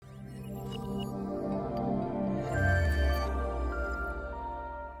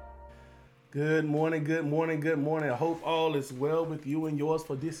Good morning, good morning, good morning. I hope all is well with you and yours,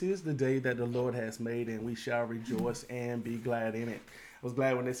 for this is the day that the Lord has made, and we shall rejoice and be glad in it. I was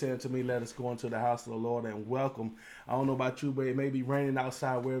glad when they said to me, "Let us go into the house of the Lord and welcome." I don't know about you, but it may be raining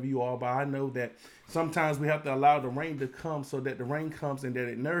outside wherever you are, but I know that sometimes we have to allow the rain to come so that the rain comes and that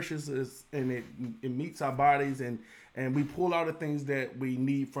it nourishes us and it meets our bodies and we pull out the things that we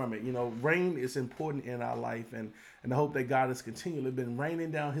need from it. You know, rain is important in our life, and I hope that God has continually been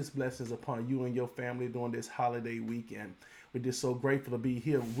raining down His blessings upon you and your family during this holiday weekend. We're just so grateful to be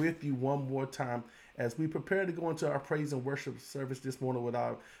here with you one more time as we prepare to go into our praise and worship service this morning with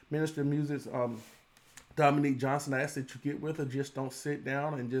our minister of music, Dominique Johnson. I ask that you get with her. Just don't sit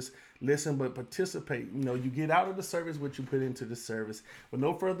down and just listen, but participate. You know, you get out of the service what you put into the service. With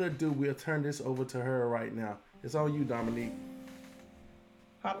no further ado, we'll turn this over to her right now. It's on you, Dominique.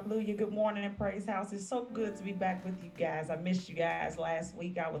 Hallelujah. Good morning and praise house. It's so good to be back with you guys. I missed you guys last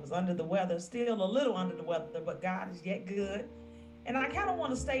week. I was under the weather, still a little under the weather, but God is yet good. And I kind of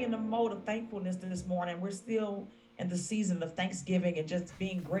want to stay in the mode of thankfulness this morning. We're still in the season of Thanksgiving and just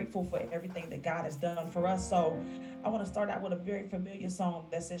being grateful for everything that God has done for us. So I want to start out with a very familiar song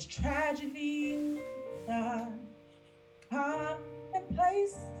that says, Tragedy,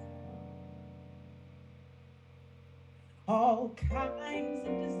 commonplace, all kinds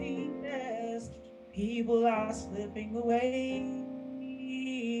of diseases. People are slipping away.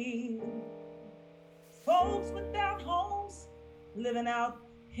 Folks without homes living out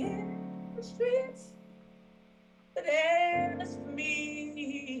in the streets. But as for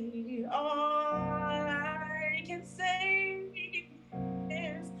me, all I can say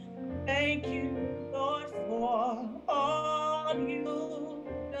is thank you, Lord, for all you've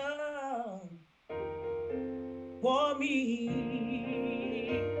done for me.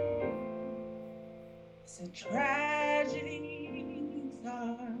 So tragedies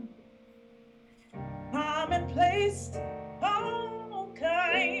are commonplace, all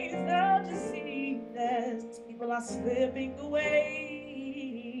kinds of diseases. People are slipping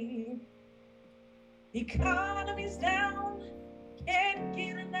away. Economy's down, can't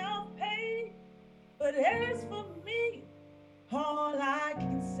get enough pay. But as for me, all I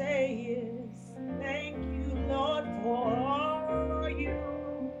can say is thank you, Lord, for all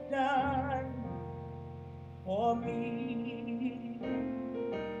you've done for me.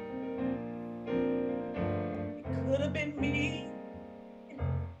 It could have been me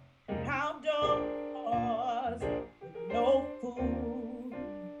outdoors with no food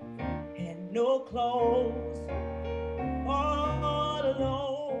and no clothes, all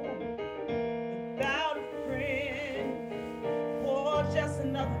alone without a friend, or just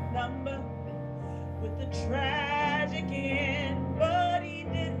another number with a tragic end. But he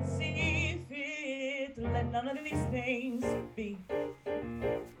didn't see fit to let none of these things be.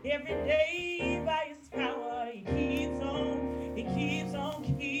 Every day by his power, he keeps on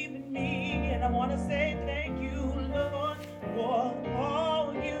keeping me. And I want to say thank you, Lord, for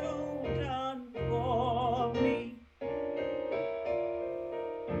all you've done for me.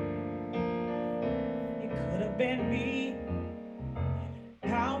 It could have been me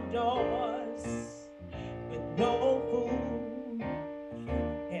outdoors with no food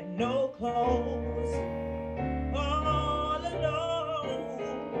and no clothes, all alone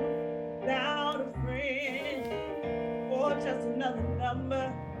without a friend, or just another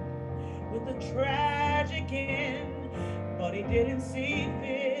number with a tragic end. But he didn't see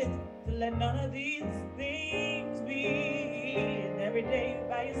fit to let none of these things be. And every day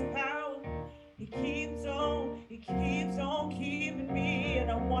by his power, he keeps on keeping me. And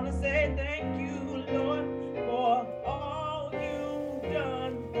I want to say thank you, Lord, for all you've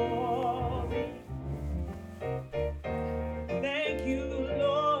done for me. Thank you,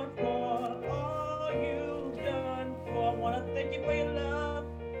 Lord, for all you've done for. I want to thank you for your love,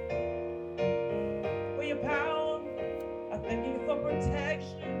 for your power. I thank you for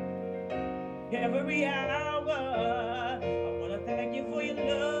protection every hour. I want to thank you for your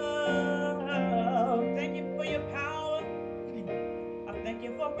love. Thank you for your power. I thank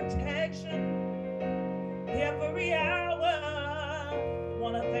you for protection every hour. I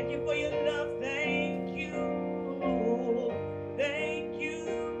want to thank you for your love. Thank you. Thank you.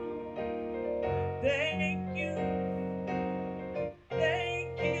 Thank you.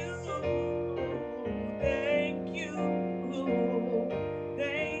 Thank you. Thank you.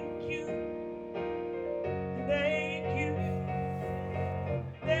 Thank you. Thank you.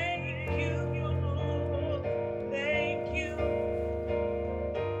 Thank you. Thank you.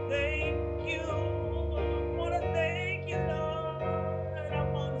 Thank you. I want to thank you, Lord. I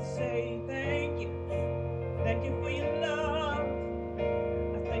want to say thank you. Thank you for your love.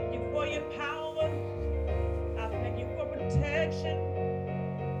 I thank you for your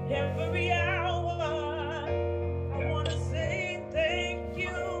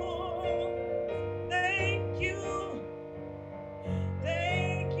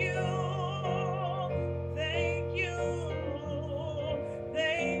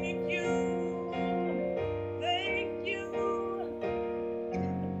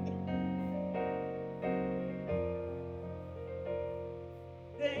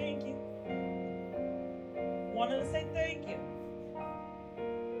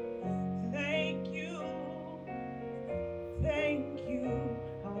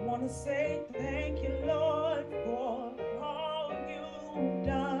want to say thank you, Lord, for all you've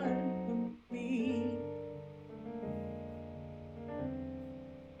done for me.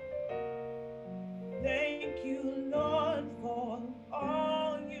 Thank you, Lord, for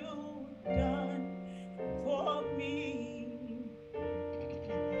all you've done for me.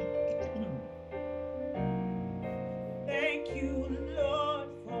 Thank you, Lord,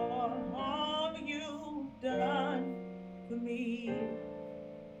 for all you've done for me.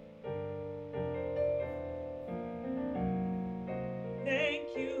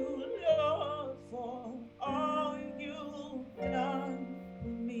 Thank you, Lord, for all you've done for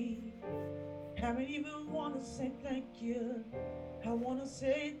me. How many of you want to say thank you? I want to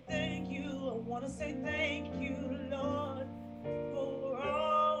say thank you. I want to say thank you, Lord, for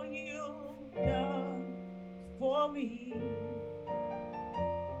all you've done for me.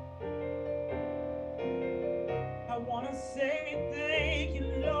 I want to say thank you,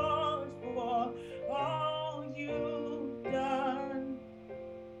 Lord, for all you've done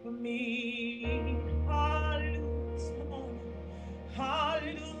for me. Hallelujah this morning.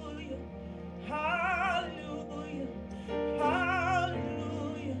 Hallelujah. Hallelujah.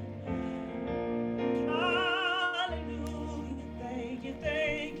 Hallelujah. Hallelujah. Thank you,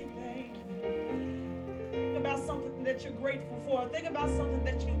 thank you, thank you. Think about something that you're grateful for. Think about something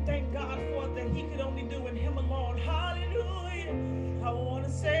that you thank God for that He could only do in Him alone. Hallelujah. I want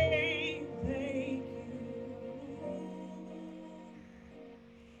to say thank you.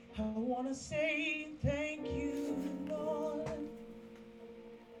 I want to say thank you, Lord,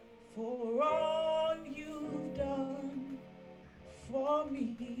 for all you've done for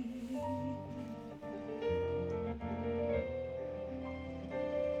me.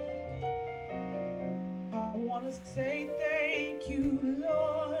 I want to say thank you,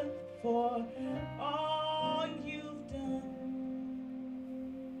 Lord, for all you've done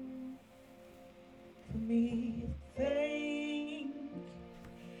for me. Thank you,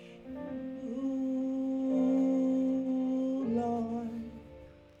 Lord.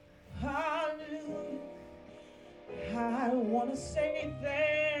 Hallelujah. I want to say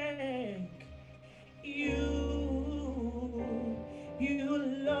thank you,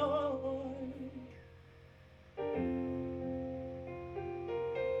 Lord.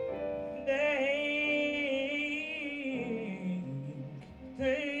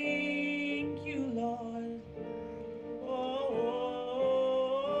 Thank you, Lord. Oh,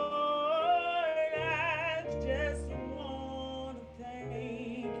 I just want to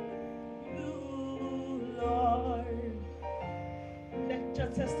thank you, Lord. That's your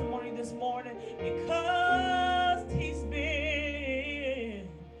testimony this morning, because He's been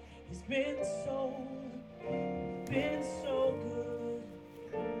so good. He's been so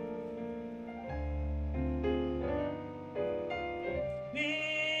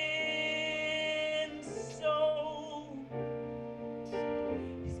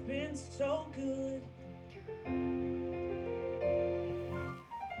good.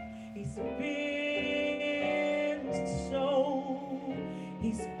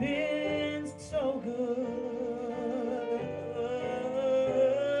 He's been so good.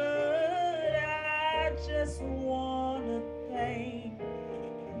 I just wanna thank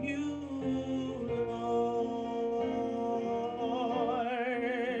you, Lord.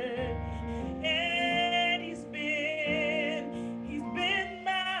 And He's been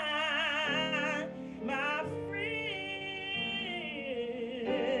my friend.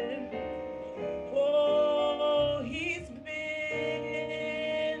 Oh, He's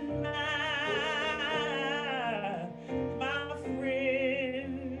been my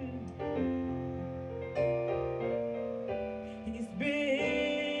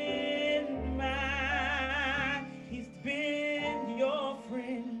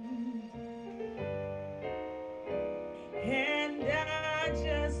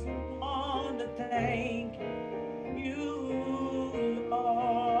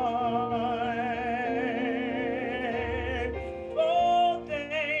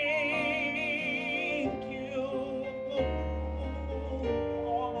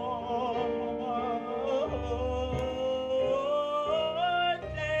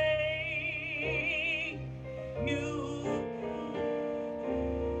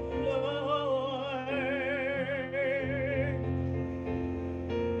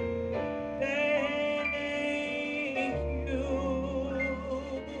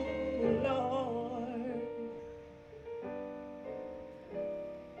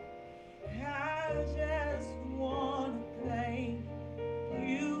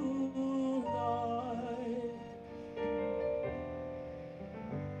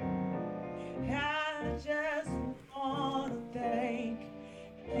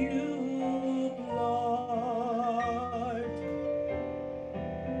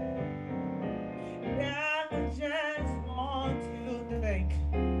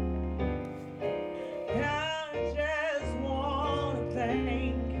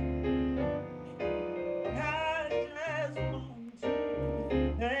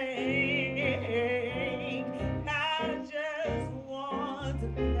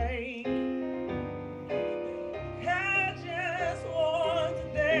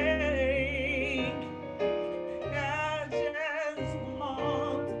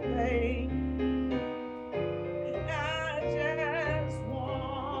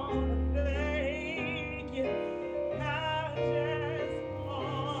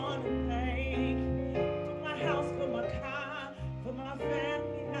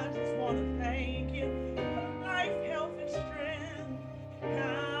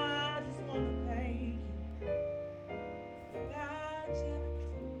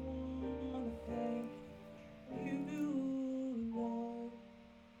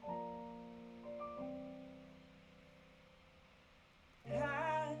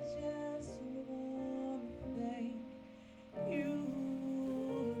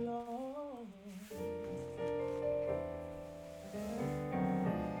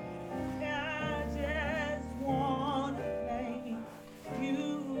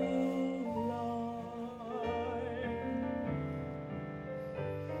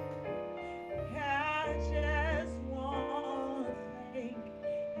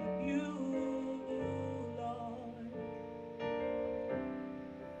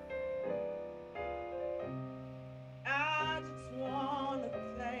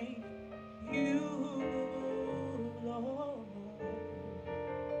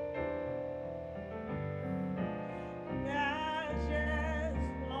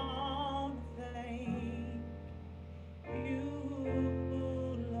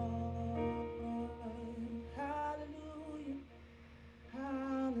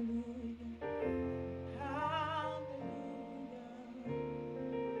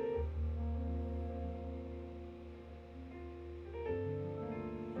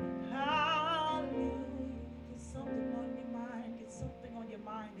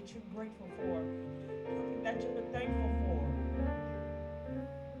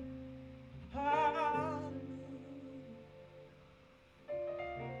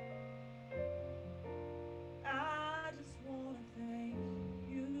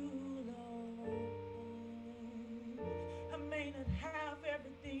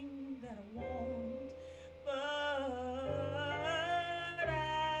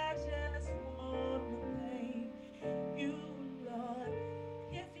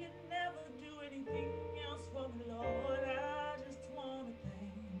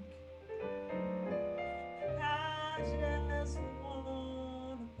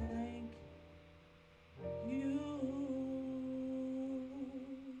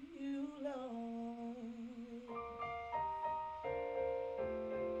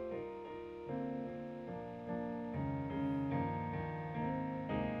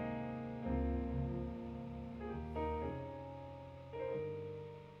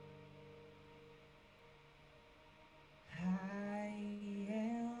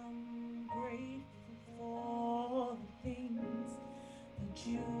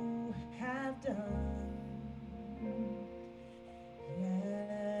you have done.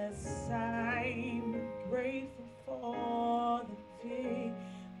 Yes, I'm grateful for the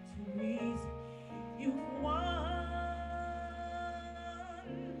victories you've won.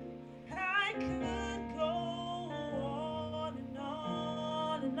 I could go on and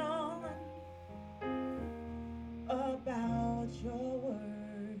on and on about your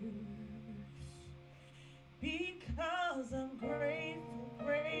words, because I'm grateful,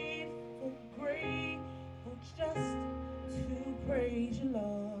 grateful, grateful just to praise you,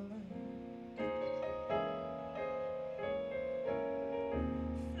 Lord.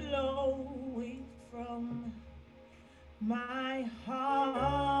 Flowing from my heart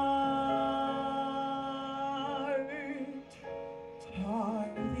are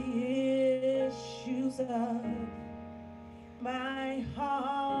the issues of my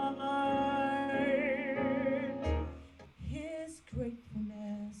heart, His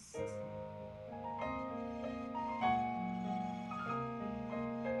gratefulness.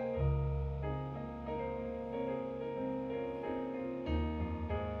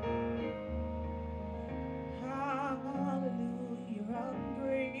 Hallelujah, I'm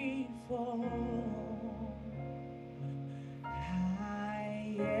grateful.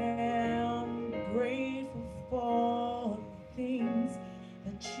 I am grateful for the things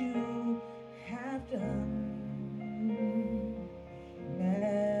that you have done.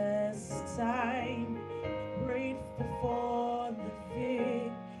 Yes, I'm grateful for the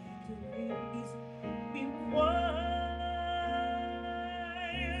victories we won.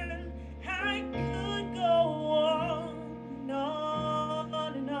 I could go on and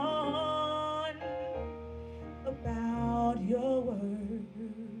on and on about your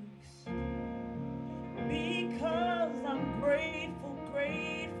works, because I'm grateful,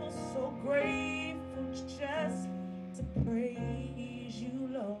 grateful, so grateful just to praise you,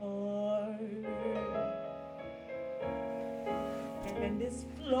 Lord. And it's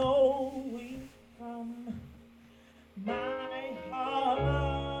flowing from my heart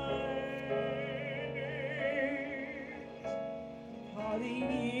are the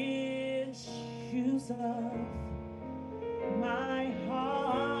issues of my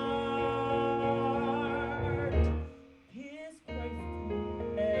heart, His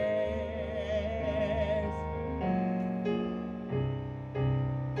gratefulness.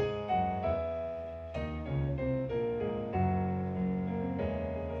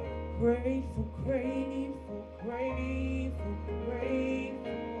 Grateful, grateful, grateful,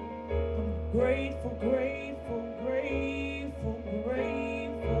 grateful. I'm grateful, grateful, grateful,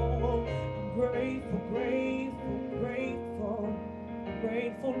 grateful. I'm grateful, grateful, grateful,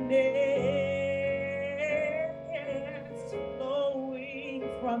 gratefulness flowing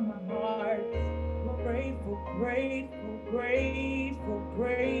from my heart. Grateful, grateful, grateful,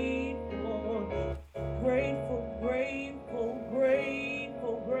 grateful, grateful, grateful,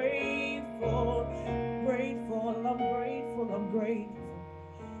 grateful, grateful, grateful. I'm grateful, I'm grateful.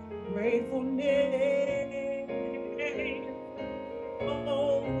 Gratefulness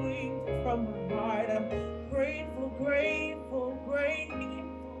flowing from my heart. I'm grateful, grateful, grateful,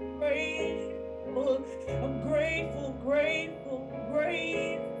 grateful. I'm grateful, grateful,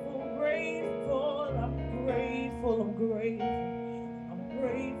 grateful, grateful. I'm grateful, I'm grateful, I'm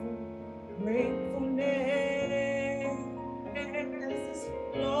grateful. Gratefulness is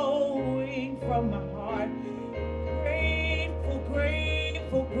flowing from my heart. Grateful,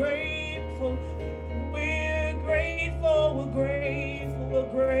 grateful, grateful. We're grateful, we're grateful,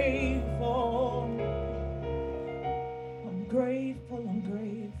 we're grateful. I'm grateful, I'm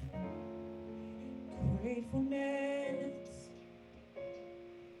grateful. Gratefulness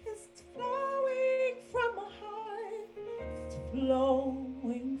is flowing from my heart. It's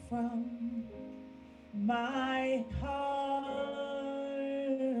flowing from my heart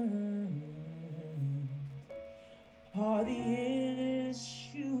are the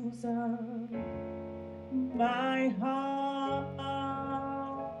issues of my heart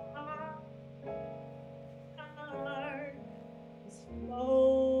is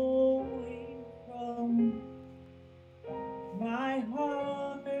flowing from my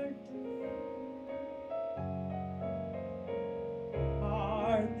heart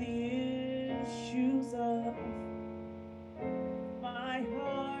are the issues of my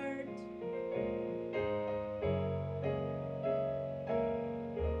heart.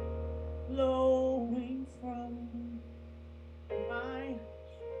 Flowing from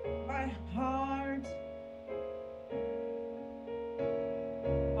my heart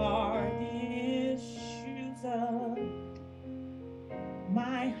are the issues of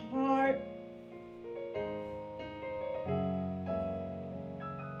my heart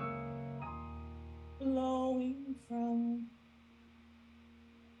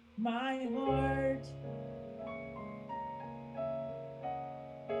My heart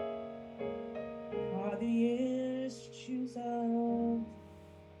are the issues of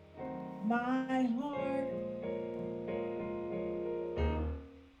my heart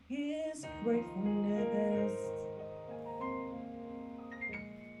is gratefulness.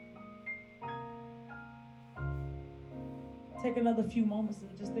 Take another few moments to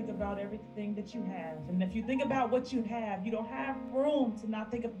just think about everything that you have. And if you think about what you have, you don't have room to not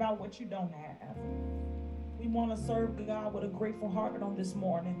think about what you don't have. We want to serve God with a grateful heart on this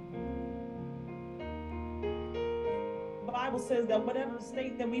morning. The Bible says that whatever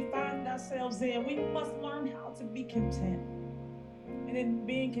state that we find ourselves in, we must learn how to be content. And in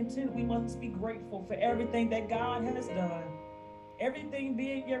being content, we must be grateful for everything that God has done. Everything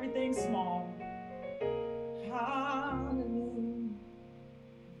big, everything small. Hallelujah.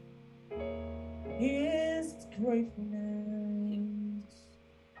 His gratefulness.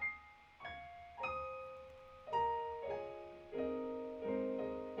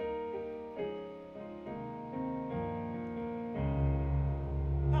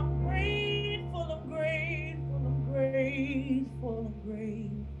 I'm grateful, I'm grateful, I'm grateful, I'm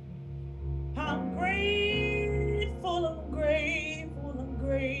grateful. I'm grateful, I'm grateful, I'm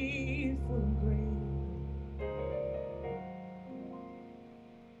grateful, I'm grateful.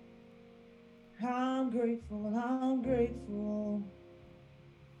 I'm grateful, I'm grateful.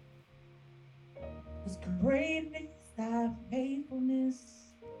 Because great is thy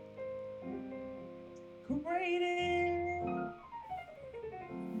faithfulness. Great is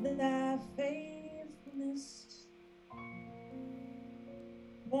thy faithfulness.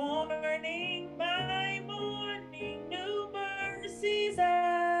 Morning by morning, new mercies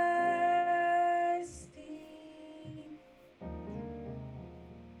I see.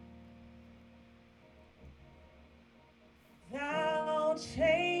 Thou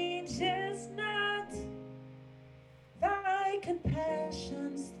changest not, thy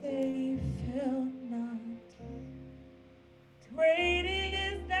compassions they fail not. Great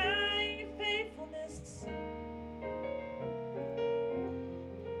is thy faithfulness,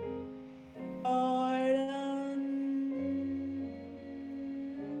 Lord,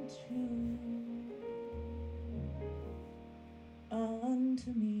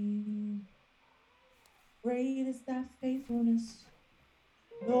 unto me. Great is thy faithfulness,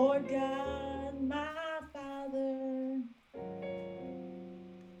 Lord God, my Father.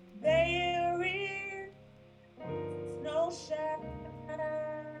 There is no shadow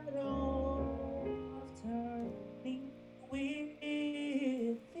of turning with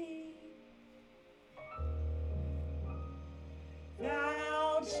thee.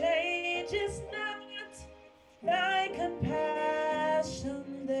 Thou changest not, thy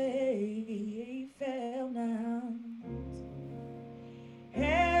compassion they fail not.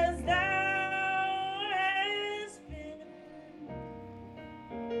 As thou hast been,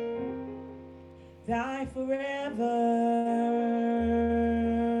 thy forever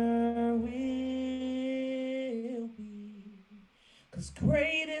will be. 'Cause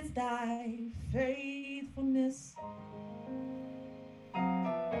great is thy faithfulness.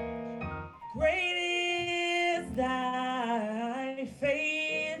 Great is thy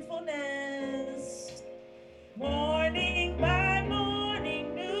faithfulness. Morning by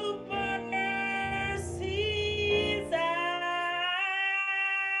morning, new mercies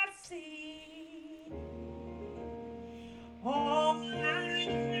I see. All I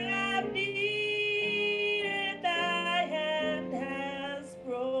have needed, thy hand has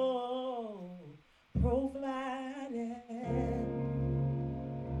provided.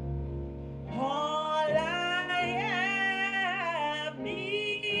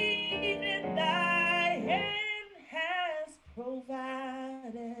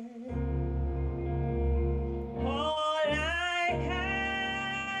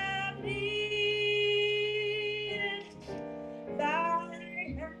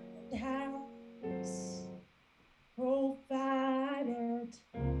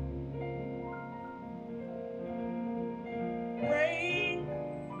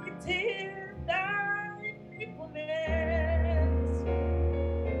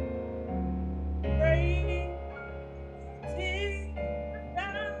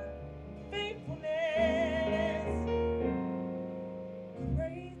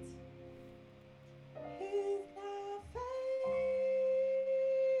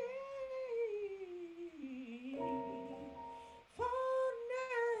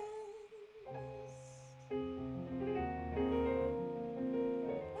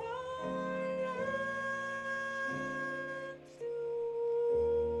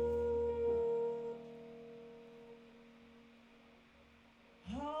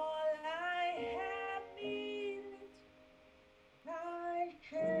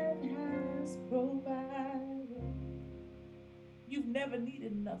 never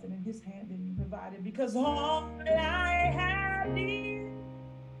needed nothing and his hand didn't provide it, because all I have needed,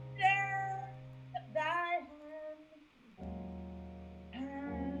 thy hand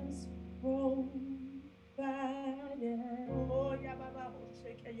has provided. Oh, yeah, Baba,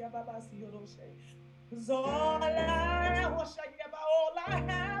 shake, yeah, Baba, see you, don't shake. 'Cause all I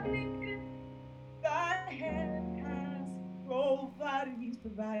have needed, thy hand has provided. He's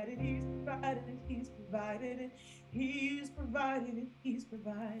provided, he's provided, he's provided it, he's provided it, he's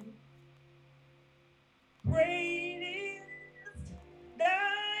provided. Great is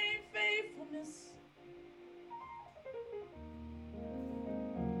thy faithfulness.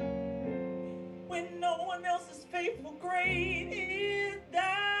 When no one else is faithful, great is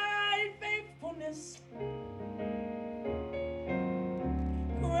thy faithfulness.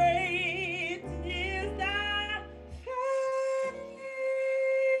 Great is thy faithfulness.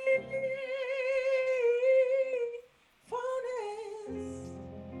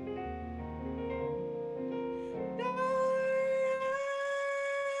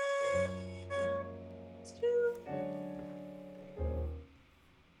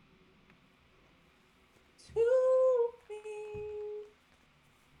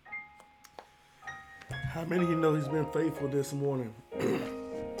 How many of you know he's been faithful this morning?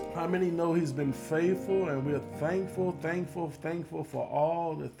 How many know he's been faithful, and we're thankful for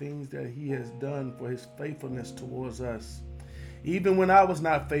all the things that he has done, for his faithfulness towards us. Even when I was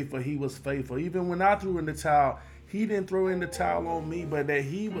not faithful, he was faithful. Even when I threw in the towel, he didn't throw in the towel on me, but that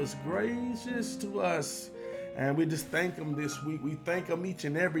he was gracious to us. And we just thank him this week. We thank him each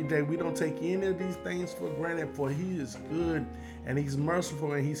and every day. We don't take any of these things for granted, for he is good and he's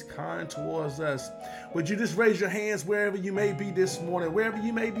merciful and he's kind towards us. Would you just raise your hands wherever you may be this morning, wherever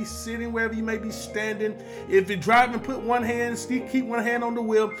you may be sitting, wherever you may be standing. If you're driving, put one hand, keep one hand on the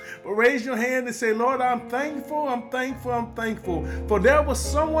wheel, but raise your hand and say, Lord, I'm thankful. For there was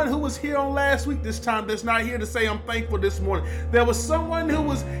someone who was here on last week this time that's not here to say I'm thankful this morning. There was someone who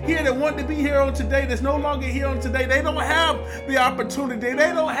was here that wanted to be here on today that's no longer here on today. They don't have the opportunity. They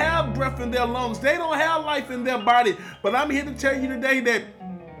don't have breath in their lungs. They don't have life in their body. But I'm here to tell you today that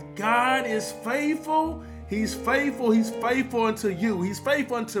God is faithful. He's faithful. He's faithful unto you. He's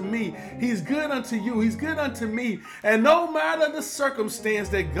faithful unto me. He's good unto you. He's good unto me. And no matter the circumstance,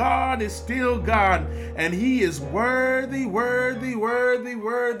 that God is still God. And he is worthy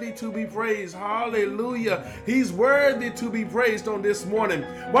to be praised. Hallelujah. He's worthy to be praised on this morning.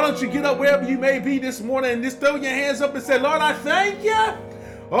 Why don't you get up wherever you may be this morning and just throw your hands up and say, Lord, I thank you.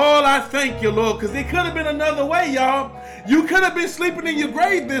 Oh, I thank you, Lord, because it could have been another way, y'all. You could have been sleeping in your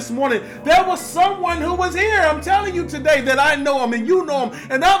grave this morning. There was someone who was here. I'm telling you today that I know him and you know him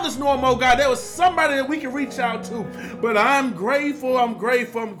and others know him, oh God. There was somebody that we can reach out to. But I'm grateful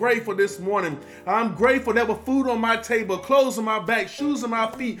this morning. I'm grateful there was food on my table, clothes on my back, shoes on my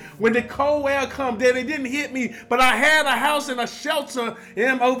feet. When the cold air come, then it didn't hit me, but I had a house and a shelter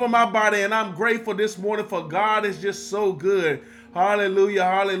over my body. And I'm grateful this morning, for God is just so good. Hallelujah,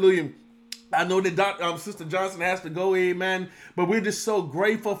 hallelujah. I know that Sister Johnson has to go, amen. But we're just so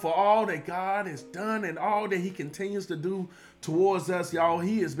grateful for all that God has done and all that he continues to do towards us, y'all.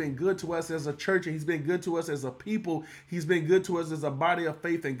 He has been good to us as a church, and he's been good to us as a people. He's been good to us as a body of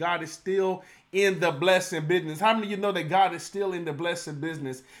faith, and God is still in the blessing business. How many of you know that God is still in the blessing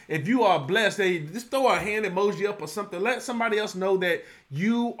business? If you are blessed, hey, just throw a hand emoji up or something. Let somebody else know that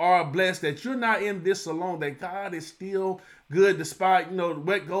you are blessed, that you're not in this alone, that God is still good despite,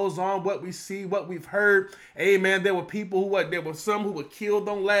 what goes on, what we see, what we've heard. Amen. There were people there were some who were killed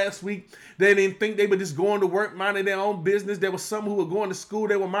on last week. They didn't think they were just going to work, minding their own business. There were some who were going to school.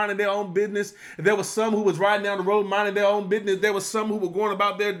 They were minding their own business. There were some who was riding down the road, minding their own business. There were some who were going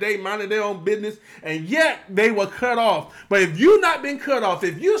about their day, minding their own business. And yet they were cut off. But if you've not been cut off,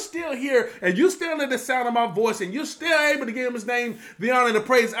 if you're still here and you're still under the sound of my voice and you're still able to give him his name, the honor and the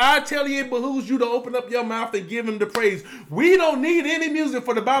praise, I tell you, it behooves you to open up your mouth and give him the praise. We don't need any music,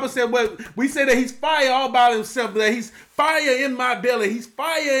 for the Bible said, we say that he's fire all by himself, that he's fire in my belly, he's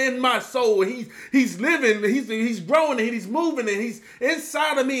fire in my soul, he's living, he's growing, and he's moving, and he's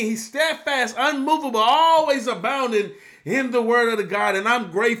inside of me, he's steadfast, unmovable, always abounding in the word of the God. And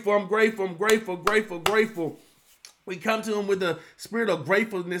I'm grateful. We come to him with a spirit of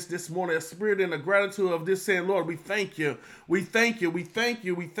gratefulness this morning, a spirit and a gratitude of this saying, Lord, we thank you. We thank you. We thank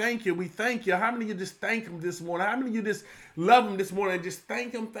you. We thank you. We thank you. How many of you just thank him this morning? How many of you just love him this morning and just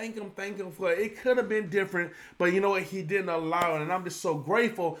thank him for it? It could have been different, but you know what? He didn't allow it. And I'm just so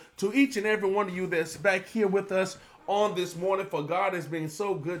grateful to each and every one of you that's back here with us on this morning, for God has been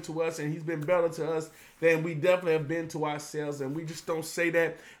so good to us, and he's been better to us than we definitely have been to ourselves. And we just don't say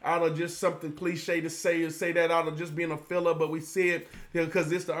that out of just something cliche to say, or say that out of just being a filler, but we say it because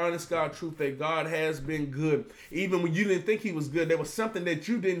it's the honest God truth that God has been good. Even when you didn't think he was good, there was something that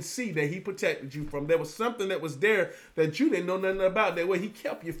you didn't see that he protected you from. There was something that was there that you didn't know nothing about, that way he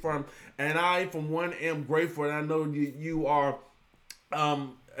kept you from. And I, for one, am grateful, and I know you are.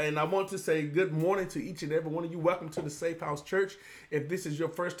 And I want to say good morning to each and every one of you. Welcome to the Safe House Church. If this is your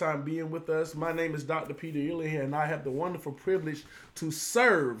first time being with us, my name is Dr. Peter Ely, and I have the wonderful privilege to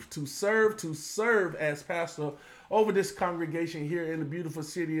serve as pastor over this congregation here in the beautiful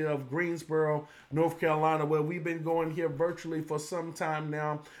city of Greensboro, North Carolina, where we've been going here virtually for some time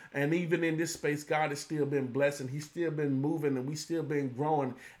now. And even in this space, God has still been blessing. He's still been moving, and we still been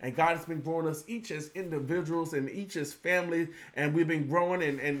growing. And God has been growing us each as individuals and each as family. And we've been growing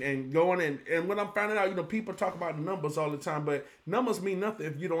and going. And when I'm finding out, people talk about numbers all the time, but numbers mean nothing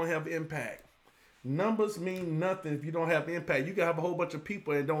if you don't have impact. Numbers mean nothing if you don't have impact. You can have a whole bunch of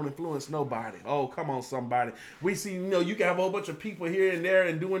people and don't influence nobody. Oh, come on, somebody. We see, you can have a whole bunch of people here and there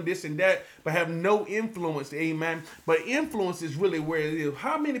and doing this and that, but have no influence, amen. But influence is really where it is.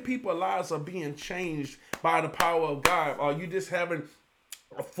 How many people's lives are being changed by the power of God? Are you just having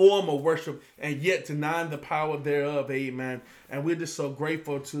a form of worship and yet denying the power thereof, amen? And we're just so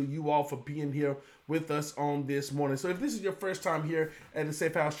grateful to you all for being here with us on this morning. So if this is your first time here at the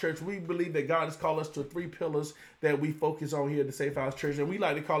Safe House Church, we believe that God has called us to 3 pillars that we focus on here at the Safe House Church, and we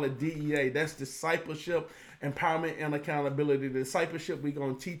like to call it DEA. That's discipleship, empowerment, and accountability. The discipleship, we're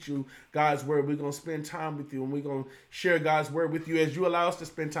going to teach you God's word. We're going to spend time with you, and we're going to share God's word with you as you allow us to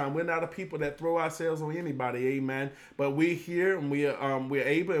spend time. We're not a people that throw ourselves on anybody, amen. But we're here, and we're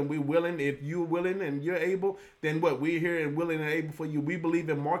able, and we're willing. If you're willing and you're able, then we're here and willing and able for you. We believe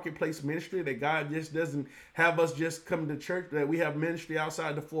in marketplace ministry, that God just doesn't have us just come to church, that we have ministry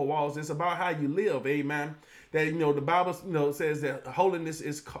outside the 4 walls. It's about how you live, amen. That, the Bible, says that holiness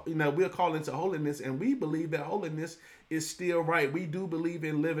is, we're called into holiness, and we believe that holiness is still right. We do believe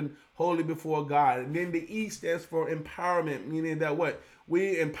in living holy before God. And then the E stands for empowerment, meaning that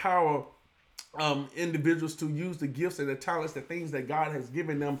we empower individuals to use the gifts and the talents, the things that God has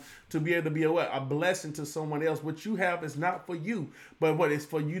given them, to be able to be a blessing to someone else. What you have is not for you, but it's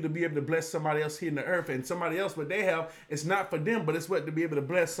for you to be able to bless somebody else here in the earth. And somebody else, what they have, it's not for them, but it's to be able to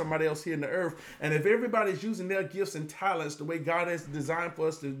bless somebody else here in the earth. And if everybody's using their gifts and talents the way God has designed for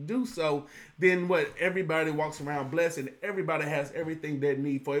us to do so, then everybody walks around blessed, and everybody has everything they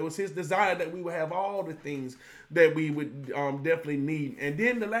need. For it was his desire that we would have all the things that we would definitely need. And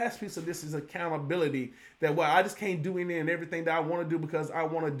then the last piece of this is accountability, that I just can't do any and everything that I want to do because I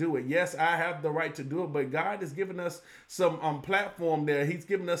want to do it. Yes, I have the right to do it, but God has given us some platform there. He's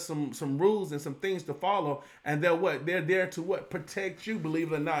given us some rules and some things to follow, and they're there to protect you,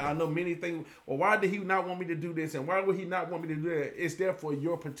 believe it or not. I know many things, well, why did he not want me to do this, and why would he not want me to do that? It's there for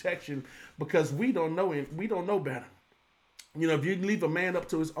your protection, because we don't know better. If you leave a man up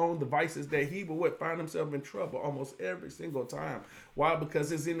to his own devices, that he will find himself in trouble almost every single time. Why?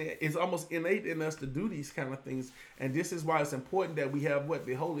 Because it's almost innate in us to do these kind of things. And this is why it's important that we have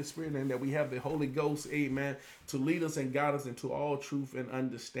the Holy Spirit, and that we have the Holy Ghost, amen, to lead us and guide us into all truth and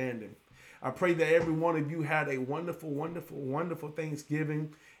understanding. I pray that every one of you had a wonderful, wonderful, wonderful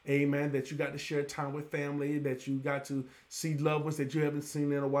Thanksgiving. Amen. That you got to share time with family, that you got to see loved ones that you haven't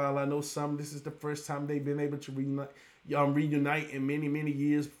seen in a while. I know some, this is the first time they've been able to reunite in many, many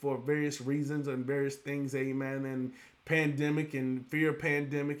years for various reasons and various things. Amen. And pandemic and fear of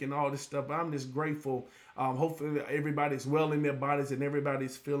pandemic and all this stuff. But I'm just grateful. Hopefully everybody's well in their bodies and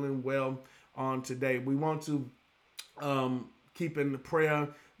everybody's feeling well on today. We want to keep in the prayer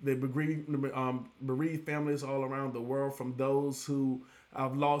the bereaved families all around the world, from those who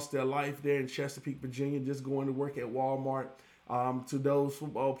have lost their life there in Chesapeake, Virginia, just going to work at Walmart, to those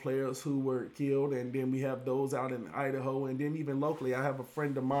football players who were killed, and then we have those out in Idaho, and then even locally, I have a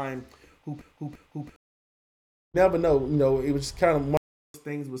friend of mine who never know, it was kind of one of those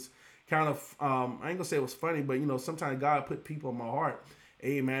things. Was kind of I ain't gonna say it was funny, but sometimes God put people in my heart.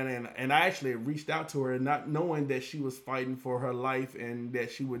 Amen. And I actually reached out to her, not knowing that she was fighting for her life and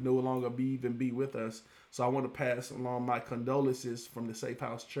that she would no longer be with us. So I want to pass along my condolences from the Safe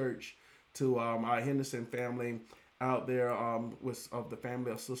House Church to our Henderson family out there, of the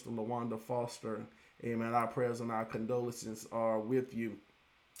family of Sister LaWanda Foster. Amen. Our prayers and our condolences are with you.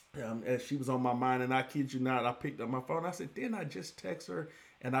 As she was on my mind, and I kid you not, I picked up my phone. I said, didn't I just text her?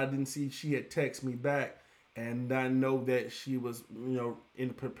 And I didn't see she had texted me back. And I know that she was, in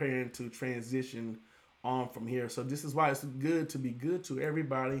preparing to transition on from here. So this is why it's good to be good to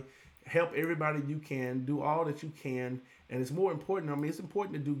everybody. help everybody you can, do all that you can, and it's more important. I mean, it's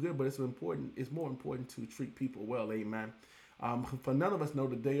important to do good, but it's more important to treat people well. Amen. For none of us know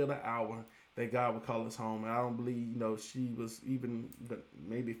the day or the hour that God would call us home, and I don't believe she was even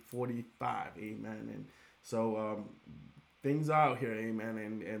maybe 45. Amen. And so things are out here.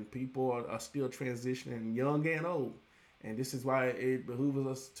 Amen. And people are still transitioning, young and old, and this is why it behooves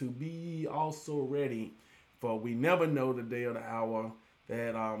us to be also ready, for we never know the day or the hour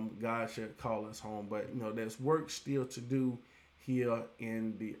that God should call us home. But there's work still to do here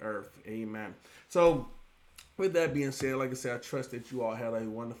in the earth. Amen. So with that being said, like I said, I trust that you all had a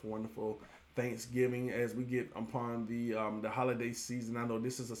wonderful, wonderful Thanksgiving as we get upon the holiday season. I know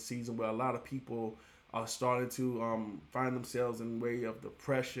this is a season where a lot of people are starting to find themselves in the way of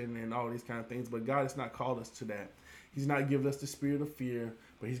depression and all these kind of things. But God has not called us to that. He's not given us the spirit of fear,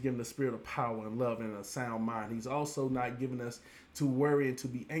 but he's given the spirit of power and love and a sound mind. He's also not given us to worry and to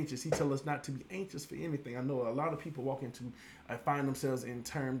be anxious. He tells us not to be anxious for anything. I know a lot of people walk into find themselves in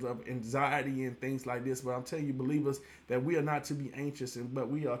terms of anxiety and things like this, but I'm telling you, believers, that we are not to be anxious, but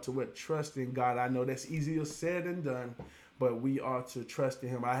we are to trust in God. I know that's easier said than done, but we are to trust in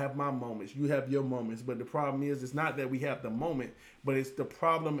him. I have my moments. You have your moments. But the problem is, it's not that we have the moment, but it's the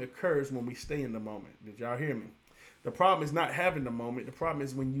problem occurs when we stay in the moment. Did y'all hear me? The problem is not having the moment. The problem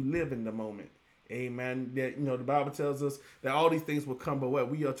is when you live in the moment. Amen. That the Bible tells us that all these things will come, but what?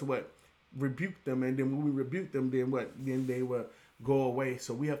 We are to rebuke them, and then when we rebuke them, then what? Then they will go away.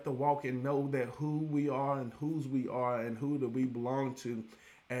 So we have to walk and know that who we are and whose we are and who that we belong to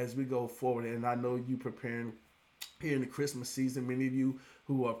as we go forward. And I know you preparing here in the Christmas season. Many of you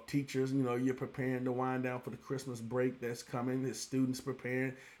who are teachers, you're preparing to wind down for the Christmas break that's coming. The students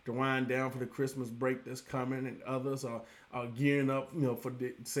preparing to wind down for the Christmas break that's coming, and others are gearing up, for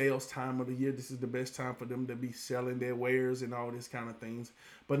the sales time of the year. This is the best time for them to be selling their wares and all these kind of things.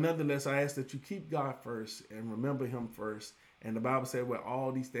 But nonetheless, I ask that you keep God first and remember him first. And the Bible said, well,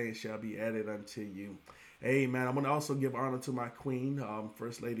 all these things shall be added unto you. Amen. I want to also give honor to my queen,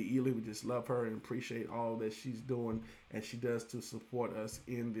 First Lady Ely. We just love her and appreciate all that she's doing and she does to support us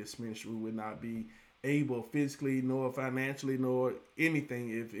in this ministry. We would not be able physically, nor financially, nor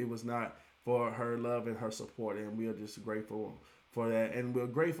anything if it was not for her love and her support. And we are just grateful for that. And we're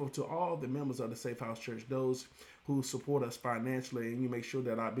grateful to all the members of the Safe House Church, those who support us financially, and you make sure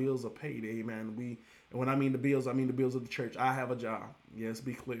that our bills are paid. Amen. And when I mean the bills of the church. I have a job. Yes,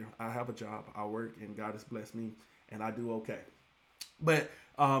 be clear. I have a job. I work, and God has blessed me, and I do okay. But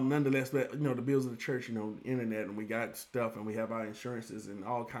nonetheless, the bills of the church, internet, and we got stuff, and we have our insurances and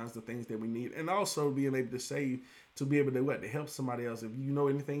all kinds of things that we need, and also being able to save to be able to help somebody else. If you know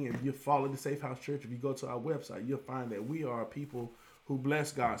anything, if you follow the Safe House Church, if you go to our website, you'll find that we are people who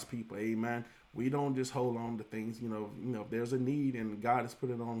bless God's people. Amen. We don't just hold on to things. If there's a need and God has put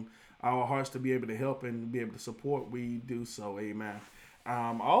it on our hearts to be able to help and be able to support, we do so. Amen.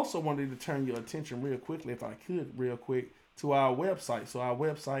 I also wanted to turn your attention real quickly, if I could, real quick, to our website. So our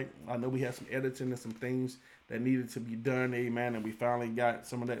website, I know we had some editing and some things that needed to be done. Amen. And we finally got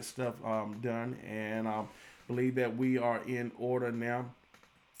some of that stuff done, and believe that we are in order now.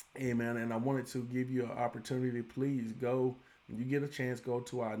 Amen. And I wanted to give you an opportunity. Please go, when you get a chance, go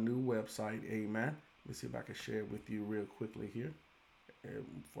to our new website. Amen. Let me see if I can share it with you real quickly here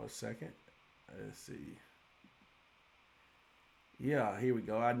for a second. Let's see. Yeah, here we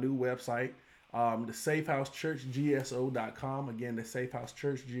go. Our new website, the SafeHouseChurchGSO.com. Again, the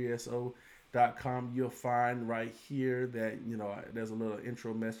SafeHouseChurchGSO.com. You'll find right here that, there's a little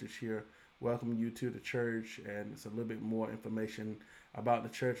intro message here welcoming you to the church, and it's a little bit more information about the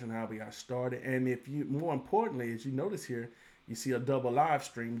church and how we got started. And if you, more importantly, as you notice here, you see a double live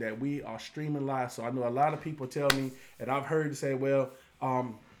stream that we are streaming live. So I know a lot of people tell me, and I've heard say, well,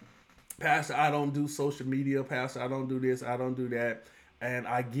 Pastor, I don't do social media. Pastor, I don't do this. I don't do that. And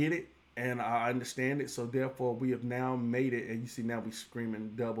I get it, and I understand it. So therefore, we have now made it, and you see now we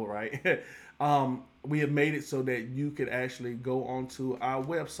screaming double, right? We have made it so that you could actually go onto our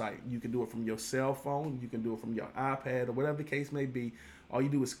website. You can do it from your cell phone. You can do it from your iPad or whatever the case may be. All you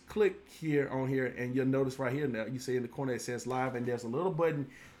do is click here on here, and you'll notice right here now, you see in the corner it says live, and there's a little button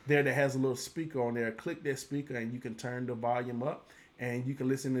there that has a little speaker on there. Click that speaker, and you can turn the volume up, and you can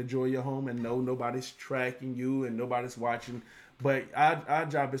listen and enjoy your home and know nobody's tracking you and nobody's watching. But our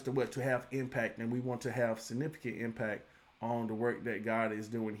job is to have impact, and we want to have significant impact on the work that God is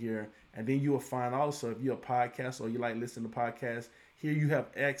doing here. And then you will find also, if you're a podcast or you like listening to podcasts, here you have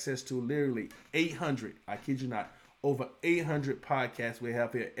access to literally 800, I kid you not, over 800 podcasts we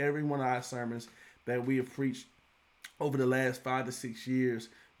have here. Every one of our sermons that we have preached over the last 5 to 6 years,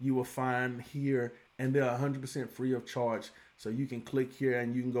 you will find here, and they're 100% free of charge. So you can click here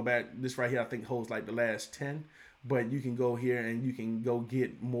and you can go back. This right here, I think, holds like the last 10. But you can go here and you can go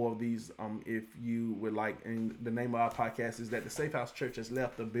get more of these if you would like. And the name of our podcast is that the Safe House Church has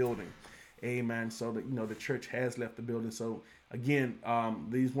left the building. Amen. So that, the church has left the building. So again,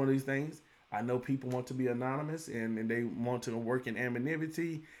 these one of these things. I know people want to be anonymous and they want to work in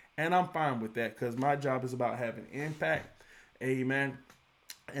anonymity, and I'm fine with that because my job is about having impact. Amen.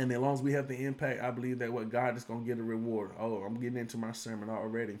 And as long as we have the impact, I believe that what God is going to get a reward. Oh, I'm getting into my sermon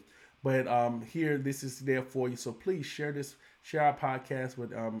already. But here, this is there for you. So please share our podcast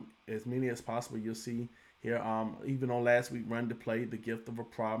with as many as possible. You'll see here, even on last week, Run to Play, The Gift of a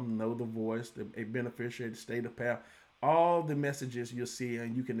Problem, Know the Voice, A Beneficiary, The State of Path. All the messages you'll see,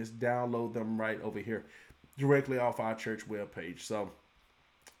 and you can just download them right over here directly off our church webpage. So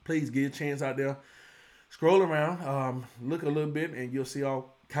please get a chance out there. Scroll around, look a little bit, and you'll see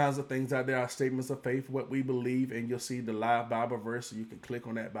all kinds of things out there. Our statements of faith, what we believe, and you'll see the live Bible verse. So you can click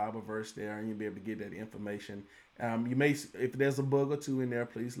on that Bible verse there, and you'll be able to get that information. You may, if there's a bug or two in there,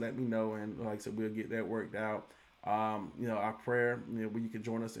 please let me know, and like I said, we'll get that worked out. Our prayer, where you can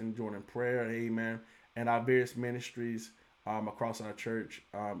join us and join in prayer, amen. And our various ministries across our church.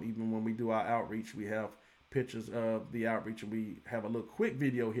 Even when we do our outreach, we have pictures of the outreach, and we have a little quick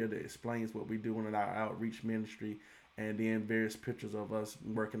video here that explains what we're doing in our outreach ministry, and then various pictures of us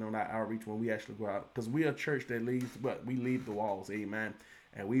working on our outreach when we actually go out, because we are a church that leaves, but we leave the walls, amen.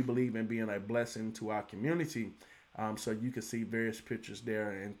 And we believe in being a blessing to our community. So you can see various pictures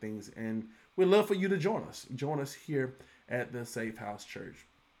there and things, and we'd love for you to join us here at the Safe House Church.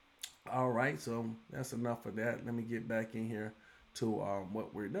 All right, so that's enough of that. Let me get back in here to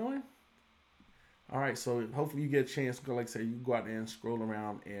what we're doing. All right, so hopefully you get a chance to, like I say, you go out there and scroll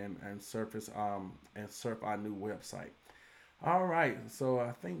around and surf our new website. All right, so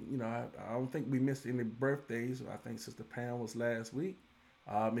I think, I don't think we missed any birthdays. I think Sister Pam was last week.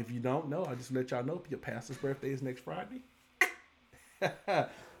 If you don't know, I'll just let y'all know your pastor's birthday is next Friday.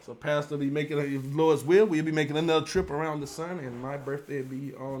 So Pastor will be making, if Lord's will, we'll be making another trip around the sun, and my birthday will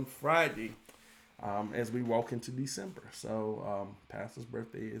be on Friday as we walk into December. So Pastor's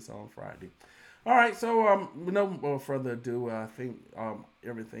birthday is on Friday. All right, so with no more further ado, I think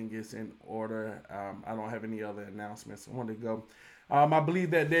everything is in order. I don't have any other announcements. I want to go. I believe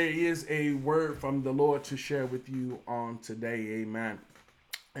that there is a word from the Lord to share with you on today. Amen.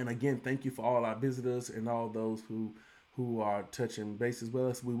 And again, thank you for all our visitors and all those who are touching bases with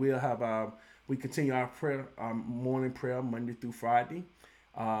us. We will have we continue our prayer, morning prayer Monday through Friday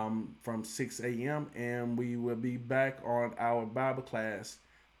from 6 a.m. And we will be back on our Bible class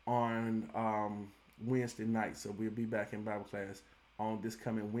on Wednesday night. So we'll be back in Bible class on this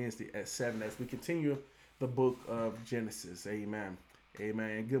coming Wednesday at 7 as we continue the book of Genesis. Amen. Amen.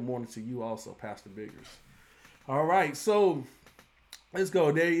 And good morning to you also, Pastor Biggers. All right, so let's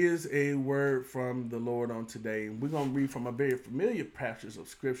go. There is a word from the Lord on today. We're going to read from a very familiar passage of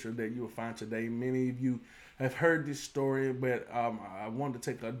scripture that you will find today. Many of you have heard this story, but I wanted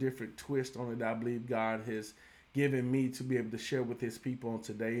to take a different twist on it. I believe God has given me to be able to share with his people on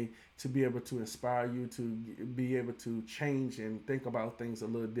today, to be able to inspire you to be able to change and think about things a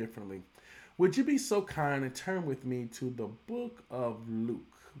little differently. Would you be so kind and turn with me to the book of Luke?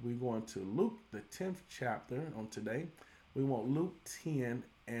 We're going to Luke, the 10th chapter on today. We want Luke 10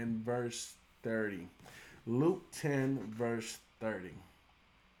 and verse 30. Luke 10, verse 30.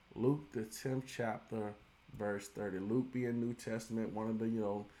 Luke, the 10th chapter, verse 30. Luke being New Testament, one of the,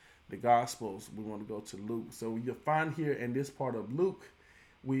 the Gospels. We want to go to Luke. So you'll find here in this part of Luke,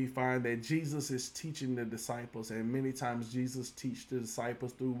 we find that Jesus is teaching the disciples, and many times Jesus teaches the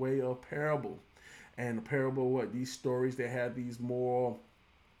disciples through way of parable. And the parable, these stories that have these moral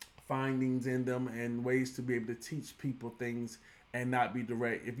findings in them and ways to be able to teach people things and not be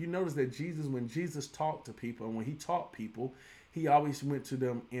direct. If you notice that when Jesus talked to people and when he taught people, he always went to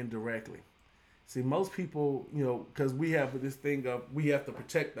them indirectly. See, most people, because we have this thing of we have to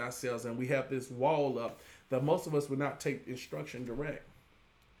protect ourselves and we have this wall up, that most of us would not take instruction direct.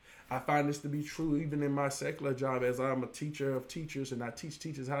 I find this to be true even in my secular job, as I'm a teacher of teachers and I teach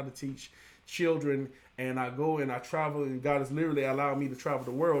teachers how to teach children, and I go and I travel, and God has literally allowed me to travel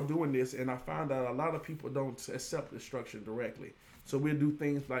the world doing this, and I find out a lot of people don't accept instruction directly. So we'll do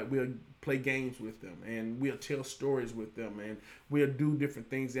things like we'll play games with them, and we'll tell stories with them, and we'll do different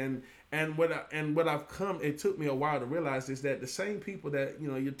things. And what I've come, it took me a while to realize is that the same people that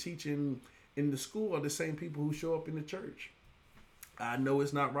you're teaching in the school are the same people who show up in the church. I know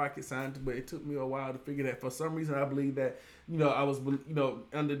it's not rocket science, but it took me a while to figure that. For some reason, I believe that, I was,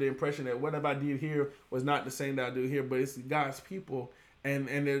 under the impression that whatever I did here was not the same that I do here, but it's God's people, and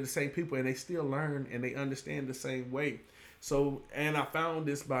they're the same people, and they still learn, and they understand the same way. So, and I found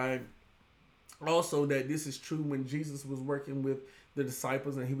this by also that this is true when Jesus was working with the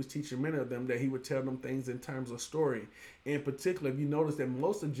disciples and he was teaching many of them, that he would tell them things in terms of story. In particular, if you notice that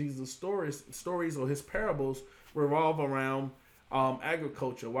most of Jesus' stories or his parables revolve around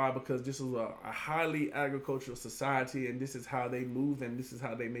agriculture. Why? Because this is a highly agricultural society, and this is how they moved, and this is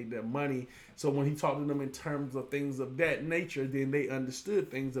how they made their money. So when he talked to them in terms of things of that nature, then they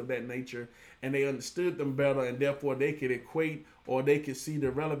understood things of that nature, and they understood them better, and therefore they could equate, or they could see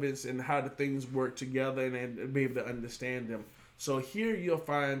the relevance in how the things work together, and be able to understand them. So here you'll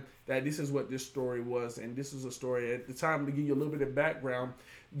find that this is what this story was, and this is a story. At the time, to give you a little bit of background,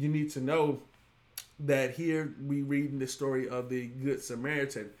 you need to know that here we reading the story of the Good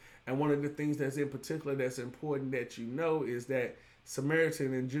Samaritan. And one of the things that's in particular that's important that you know is that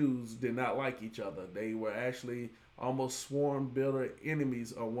Samaritan and Jews did not like each other. They were actually almost sworn bitter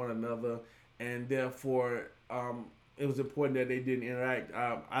enemies of one another, and therefore it was important that they didn't interact.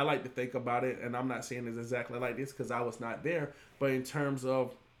 I like to think about it, and I'm not saying it's exactly like this because I was not there, but in terms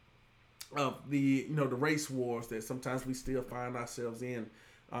of the the race wars that sometimes we still find ourselves in.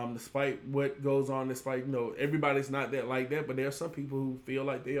 Despite what goes on, despite everybody's not that like that, but there are some people who feel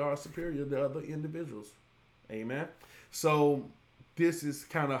like they are superior to other individuals. Amen. So this is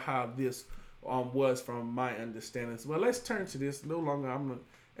kind of how this was from my understanding. So, well, let's turn to this. No longer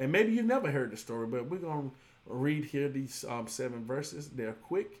and maybe you've never heard the story, but we're gonna read here these 7 verses. They're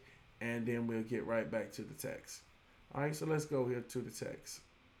quick, and then we'll get right back to the text. All right, so let's go here to the text.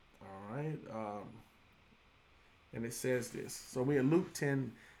 All right. And it says this. So we're in Luke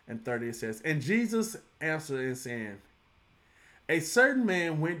 10:30. It says, and Jesus answered and saying, a certain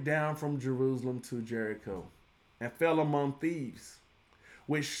man went down from Jerusalem to Jericho and fell among thieves,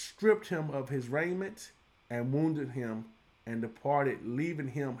 which stripped him of his raiment and wounded him and departed, leaving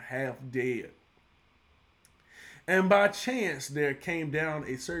him half dead. And by chance there came down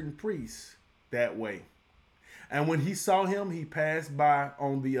a certain priest that way. And when he saw him, he passed by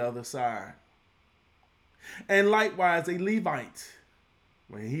on the other side. And likewise a Levite,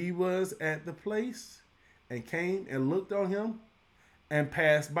 when he was at the place, and came and looked on him, and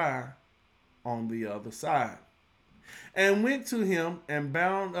passed by on the other side, and went to him and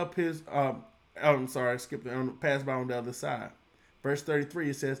bound up his. Passed by on the other side. Verse 33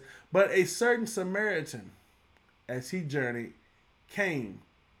 it says, but a certain Samaritan, as he journeyed, came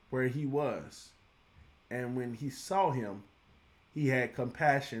where he was, and when he saw him, he had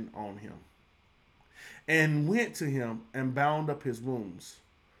compassion on him, and went to him and bound up his wounds,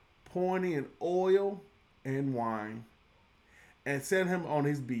 pouring in oil and wine, and set him on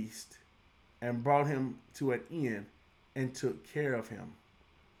his beast, and brought him to an inn, and took care of him.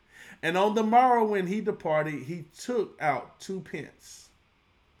 And on the morrow when he departed, he took out 2 pence,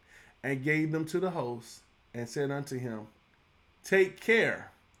 and gave them to the host, and said unto him, take care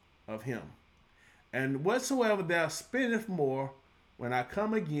of him, and whatsoever thou spendest more, when I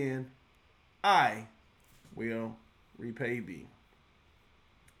come again, I will repay thee.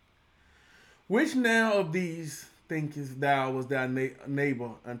 Which now of these thinkest thou was thy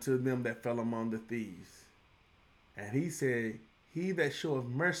neighbor unto them that fell among the thieves? And he said, he that showeth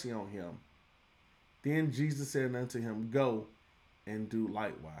mercy on him. Then Jesus said unto him, go and do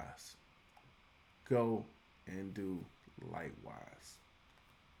likewise. Go and do likewise.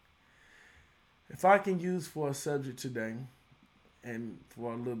 If I can use for a subject today, and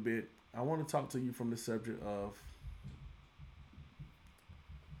for a little bit, I want to talk to you from the subject of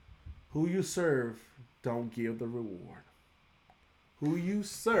who you serve, don't give the reward. Who you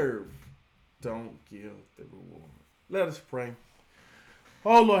serve, don't give the reward. Let us pray.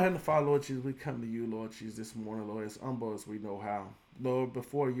 Oh, Lord, Heavenly Father, Lord Jesus, we come to you, Lord Jesus, this morning, Lord, as humble as we know how. Lord,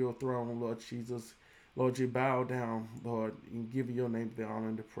 before your throne, Lord Jesus, Lord, you bow down, Lord, and give your name the honor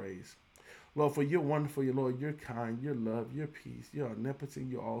and the praise. Lord, for you're wonderful, Lord, you're kind, you're love, you're peace, you're omnipotent,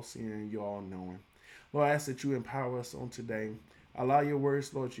 you're all-seeing, you're all-knowing. Lord, I ask that you empower us on today. Allow your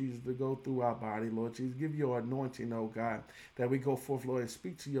words, Lord Jesus, to go through our body, Lord Jesus. Give your anointing, oh God, that we go forth, Lord, and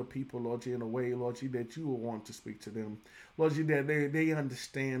speak to your people, Lord Jesus, in a way, Lord Jesus, that you will want to speak to them. Lord Jesus, that they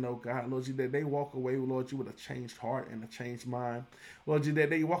understand, oh God, Lord Jesus, that they walk away, Lord Jesus, with a changed heart and a changed mind. Lord Jesus, that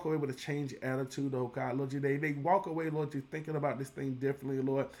they walk away with a changed attitude, oh God. Lord Jesus, they walk away, Lord Jesus, thinking about this thing differently,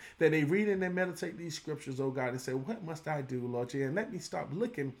 Lord. That they read and they meditate these scriptures, oh God, and say, what must I do, Lord Jesus? And let me stop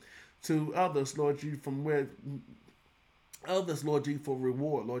looking to others, Lord Jesus, from where others, Lord Jesus, for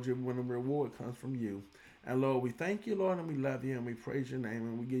reward, Lord Jesus, when the reward comes from you. And Lord, we thank you, Lord, and we love you, and we praise your name,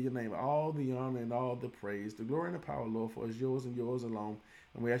 and we give your name all the honor and all the praise, the glory and the power, Lord, for it's yours and yours alone.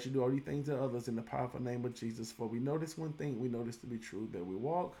 And we ask you to do all these things to others in the powerful name of Jesus. For we know this one thing, we know this to be true, that we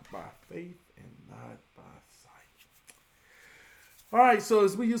walk by faith and not by sight. All right, so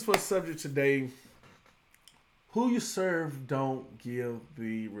as we use for a subject today, who you serve don't give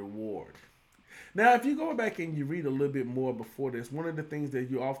the reward. Now, if you go back and you read a little bit more before this, one of the things that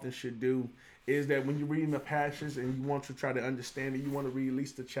you often should do is that when you're reading the passage and you want to try to understand it, you want to read at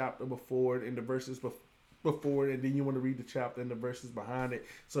least the chapter before it and the verses before it, and then you want to read the chapter and the verses behind it,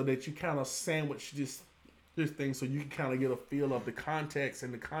 so that you kind of sandwich this thing, so you can kind of get a feel of the context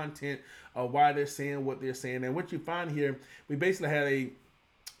and the content of why they're saying what they're saying. And what you find here, we basically had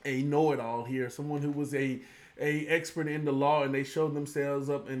a know-it-all here, someone who was a expert in the law, and they showed themselves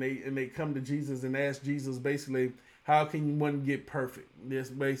up and they come to Jesus and ask Jesus basically, how can one get perfect? That's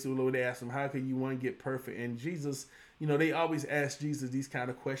basically what they asked him. How can you one get perfect? And Jesus, they always ask Jesus these kind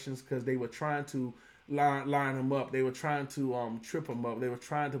of questions because they were trying to line him up. They were trying to trip him up. They were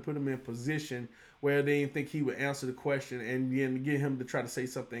trying to put him in position where they didn't think he would answer the question, and then get him to try to say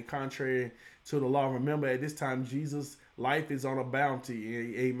something contrary to the law. Remember, at this time, Jesus' life is on a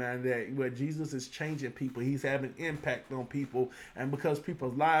bounty. Amen. That where Jesus is changing people, he's having impact on people, and because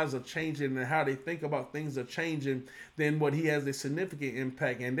people's lives are changing and how they think about things are changing, then what he has a significant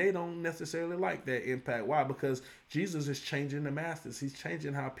impact, and they don't necessarily like that impact. Why? Because Jesus is changing the masses. He's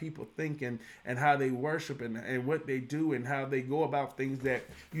changing how people think and how they worship and what they do and how they go about things. That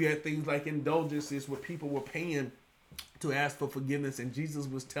you had things like indulgences where people were paying to ask for forgiveness, and Jesus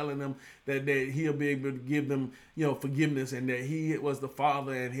was telling them that he'll be able to give them, forgiveness, and that he was the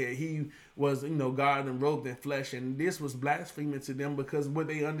Father, and he was, God and robed in flesh. And this was blasphemy to them, because what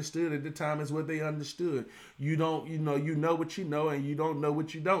they understood at the time is what they understood. You don't, you know what you know, and you don't know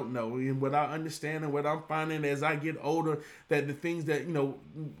what you don't know. And what I understand and what I'm finding as I get older, that the things that,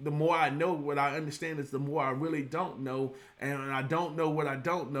 the more I know what I understand is the more I really don't know, and I don't know what I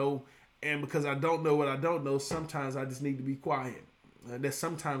don't know. And because I don't know what I don't know, sometimes I just need to be quiet. That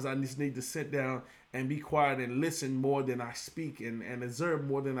sometimes I just need to sit down and be quiet and listen more than I speak, and observe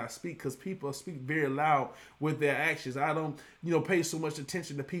more than I speak, because people speak very loud with their actions. I don't, pay so much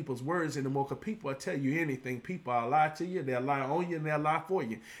attention to people's words anymore, because people will tell you anything. People will lie to you, they'll lie on you, and they'll lie for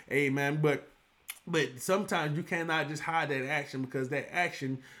you. Amen. But sometimes you cannot just hide that action, because that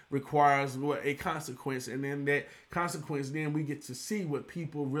action requires a consequence, and then that consequence, then we get to see what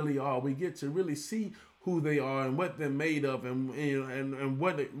people really are. We get to really see who they are and what they're made of, and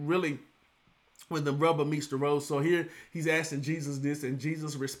what it really, when the rubber meets the road. So here he's asking Jesus this, and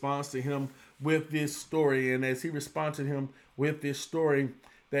Jesus responds to him with this story. And as he responds to him with this story,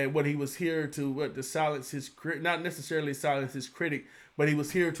 that what he was here to silence his, not necessarily silence his critic, but he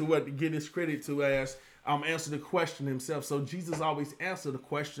was here to get his critic to answer the question himself. So Jesus always answered the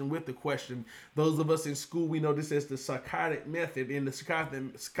question with the question. Those of us in school, we know this as the Socratic method. And the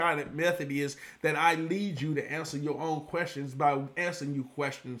Socratic method is that I lead you to answer your own questions by answering you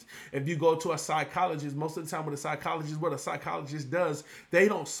questions. If you go to a psychologist, most of the time what a psychologist does, they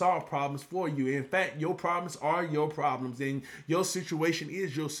don't solve problems for you. In fact, your problems are your problems, and your situation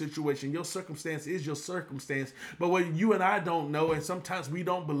is your situation. Your circumstance is your circumstance. But what you and I don't know, and sometimes we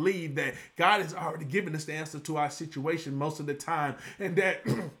don't believe, that God has already given us the answer to our situation most of the time, and that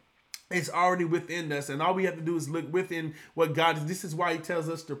it's already within us, and all we have to do is look within what God is. This is why he tells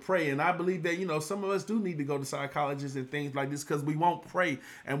us to pray. And I believe that, some of us do need to go to psychologists and things like this, because we won't pray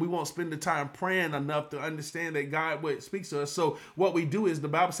and we won't spend the time praying enough to understand that God speaks to us. So what we do is, the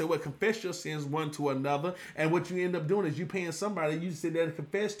Bible said, confess your sins one to another. And what you end up doing is you paying somebody you sit there to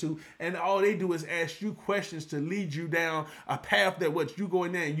confess to, and all they do is ask you questions to lead you down a path that what you go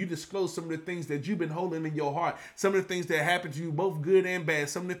in there and you disclose some of the things that you've been holding in your heart, some of the things that happened to you, both good and bad,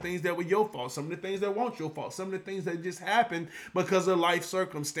 some of the things that your fault, some of the things that weren't your fault, some of the things that just happened because of life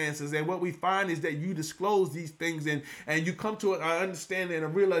circumstances. And what we find is that you disclose these things, and you come to an understanding and a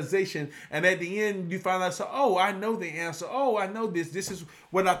realization, and at the end you find out, I know the answer. I know this. This is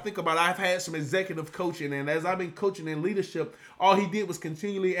what I think about. I've had some executive coaching, and as I've been coaching in leadership, all he did was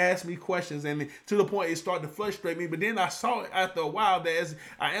continually ask me questions, and to the point it started to frustrate me. But then I saw after a while that as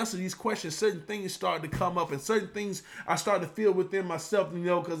I answered these questions, certain things started to come up, and certain things I started to feel within myself,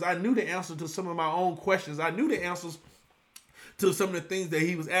 because I knew the answer to some of my own questions. I knew the answers to some of the things that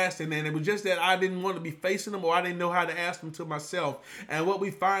he was asking, and it was just that I didn't want to be facing them, or I didn't know how to ask them to myself. And what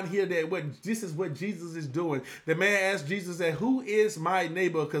we find here, that this is what Jesus is doing. The man asked Jesus that, who is my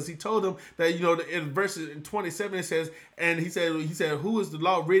neighbor? Because he told him that, in verse 27 it says, and he said, who is the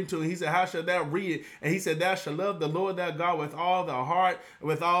law written to? And he said, how shall thou read it? And he said, thou shalt love the Lord thy God with all thy heart,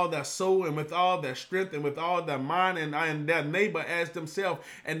 with all thy soul, and with all thy strength, and with all thy mind, and thy neighbor as themselves.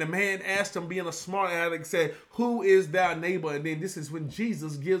 And the man asked him, being a smart aleck, said, who is thy neighbor? And then this is when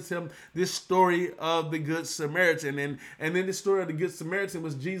Jesus gives him this story of the Good Samaritan. And then the story of the Good Samaritan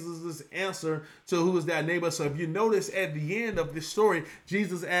was Jesus' answer to who is thy neighbor. So if you notice at the end of this story,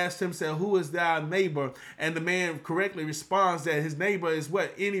 Jesus asked him, said, who is thy neighbor? And the man correctly responds that his neighbor is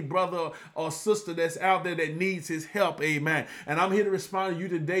what? Any brother or sister that's out there that needs his help. Amen. And I'm here to respond to you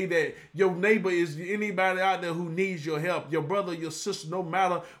today that your neighbor is anybody out there who needs your help. Your brother, your sister, no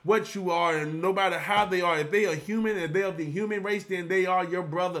matter what you are and no matter how they are. If they are human and they are the human race, then they are your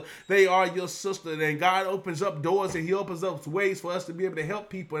brother. They are your sister. And God opens up doors and he opens up ways for us to be able to help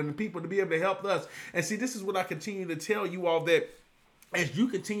people and people to be able to help us. And see, this is what I continue to tell you all, that as you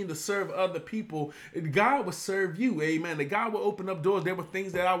continue to serve other people, God will serve you. Amen. That God will open up doors. There were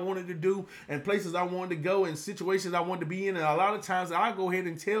things that I wanted to do and places I wanted to go and situations I wanted to be in. And a lot of times I'll go ahead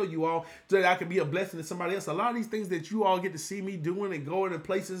and tell you all so that I can be a blessing to somebody else. A lot of these things that you all get to see me doing and going in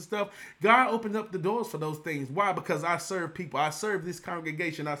places and stuff, God opens up the doors for those things. Why? Because I serve people. I serve this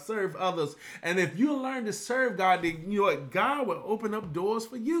congregation. I serve others. And if you learn to serve God, then you know what? God will open up doors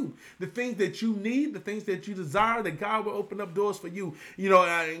for you. The things that you need, the things that you desire, that God will open up doors for you. You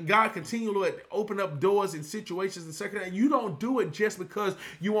know, God continually open up doors in situations and circumstances. You don't do it just because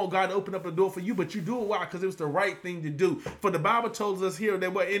you want God to open up a door for you, but you do it why? Because it was the right thing to do. For the Bible tells us here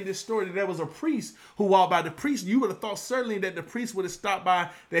that in this story that there was a priest who walked by. The priest, you would have thought certainly that the priest would have stopped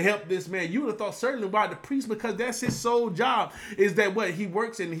by to help this man. You would have thought certainly why the priest, because that's his sole job, is that what he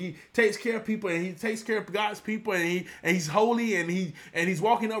works and he takes care of people and he takes care of God's people and he's holy and he's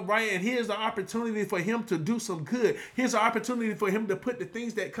walking upright. And here's the opportunity for him to do some good. Here's the opportunity for him to put the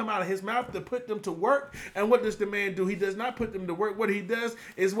things that come out of his mouth, to put them to work. And what does the man do? He does not put them to work. What he does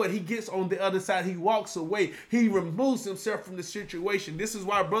is what he gets on the other side. He walks away. He removes himself from the situation. This is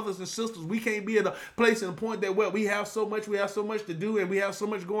why, brothers and sisters, we can't be at a place and a point that we have so much to do and we have so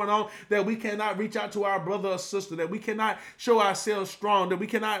much going on that we cannot reach out to our brother or sister, that we cannot show ourselves strong, that we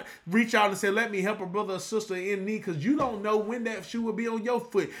cannot reach out and say, let me help a brother or sister in need, because you don't know when that shoe will be on your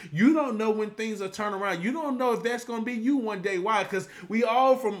foot. You don't know when things are turning around. You don't know if that's going to be you one day. Why? Because we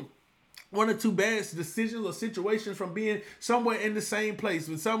all from one or two bad decisions or situations from being somewhere in the same place.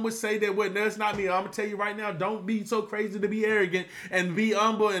 When some would say that, well, that's not me. I'm going to tell you right now, don't be so crazy to be arrogant and be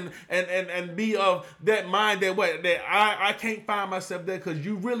humble and be of that mind that I can't find myself there, because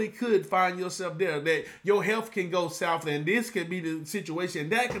you really could find yourself there, that your health can go south and this could be the situation,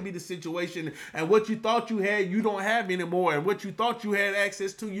 that could be the situation, and what you thought you had, you don't have anymore, and what you thought you had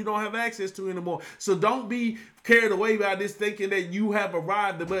access to, you don't have access to anymore. So don't be carried away by this thinking that you have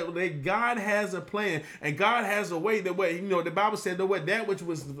arrived, but that God has a plan and God has a way that way. You know, the Bible said that which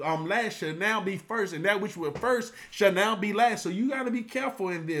was last shall now be first, and that which was first shall now be last. So you got to be careful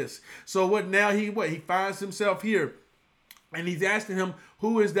in this. So he finds himself here, and he's asking him,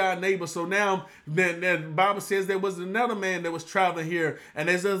 who is thy neighbor? So now the Bible says there was another man that was traveling here, and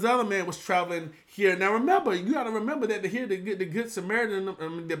there's this other man was traveling here. Now remember, you got to remember that here the Good Samaritan,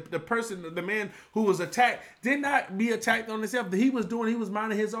 the man who was attacked, did not be attacked on himself. He was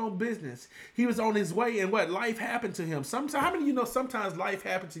minding his own business. He was on his way, and life happened to him. Sometimes, how many of you know sometimes life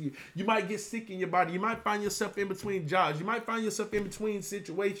happens to you? You might get sick in your body. You might find yourself in between jobs. You might find yourself in between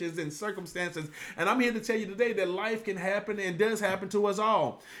situations and circumstances. And I'm here to tell you today that life can happen and does happen to us all.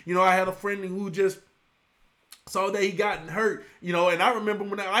 You know, I had a friend who just saw that he got hurt, you know, and I remember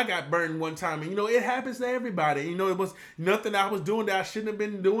when I got burned one time, and, you know, it happens to everybody. You know, it was nothing I was doing that I shouldn't have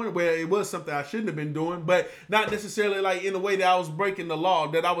been doing. Well, it was something I shouldn't have been doing, but not necessarily like in a way that I was breaking the law,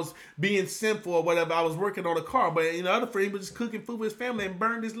 that I was being sinful or whatever. I was working on a car, but, you know, other friend was just cooking food for his family and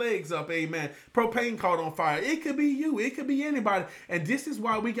burned his legs up, amen. Propane caught on fire. It could be you. It could be anybody. And this is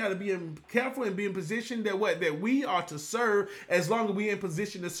why we got to be careful and be in position that we are to serve as long as we're in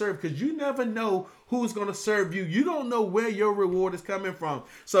position to serve, because you never know who's going to serve you. You don't know where your reward is coming from.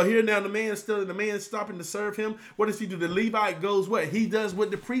 So here now the man is stopping to serve him. What does he do? The Levite goes what? He does what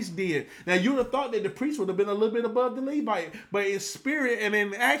the priest did. Now you would have thought that the priest would have been a little bit above the Levite, but in spirit and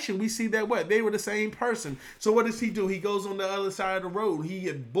in action we see that they were the same person. So what does he do? He goes on the other side of the road. He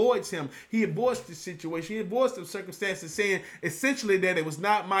avoids him. He avoids the situation. He avoids the circumstances, saying essentially that it was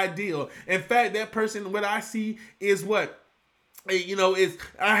not my deal. In fact, that person, what I see is what? You know,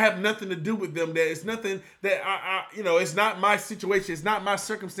 I have nothing to do with them. That it's nothing that it's not my situation. It's not my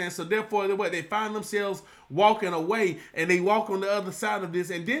circumstance. So therefore, they find themselves walking away, and they walk on the other side of this.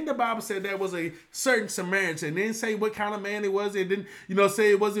 And then the Bible said there was a certain Samaritan. It didn't say what kind of man it was. It didn't,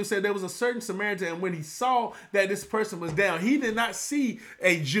 say it wasn't. It said there was a certain Samaritan, and when he saw that this person was down, he did not see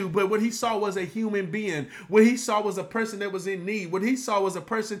a Jew, but what he saw was a human being. What he saw was a person that was in need. What he saw was a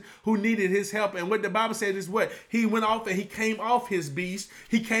person who needed his help. And what the Bible said is what? He went off and he came off his beast.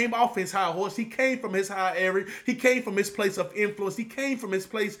 He came off his high horse. He came from his high area. He came from his place of influence. He came from his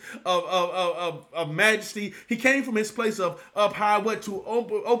place of majesty. He came from his place of up high, to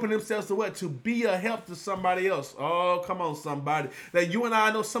open themselves to what? To be a help to somebody else. Oh, come on, somebody. That you and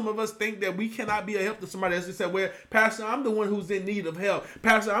I know some of us think that we cannot be a help to somebody else. They say, well, Pastor, I'm the one who's in need of help.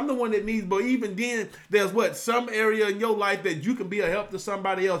 Pastor, I'm the one that needs, but even then, there's some area in your life that you can be a help to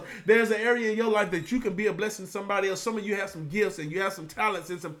somebody else. There's an area in your life that you can be a blessing to somebody else. Some of you have some gifts and you have some talents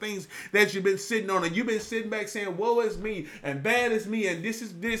and some things that you've been sitting on, and you've been sitting back saying, woe is me, and bad is me, and this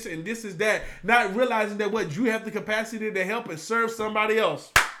is this, and this is that, not realizing that you have the capacity to help and serve somebody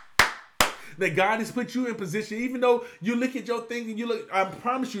else. That God has put you in position, even though you look at your things and I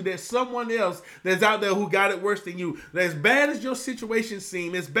promise you there's someone else that's out there who got it worse than you. That as bad as your situation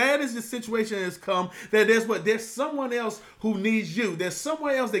seems, as bad as the situation has come, that there's someone else who needs you. There's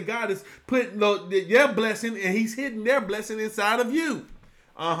someone else that God has put their blessing, and he's hidden their blessing inside of you.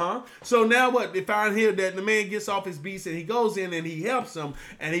 So now what? They find here that the man gets off his beast and he goes in and he helps him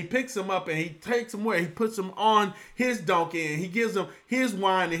and he picks him up and he takes him where? He puts him on his donkey and he gives him his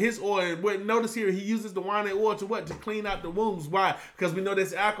wine and his oil. And notice here, he uses the wine and oil to what? To clean out the wounds. Why? Because we know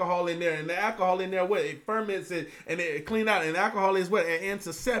there's alcohol in there, and the alcohol in there, what? It ferments it and it clean out. And alcohol is what? An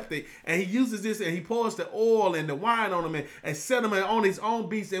antiseptic. And he uses this and he pours the oil and the wine on him and set him on his own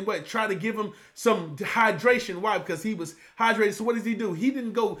beast and what? Try to give him some hydration. Why? Because he was hydrated. So what does he do? He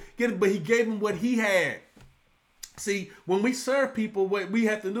didn't go get it, but he gave him what he had. See, when we serve people, what we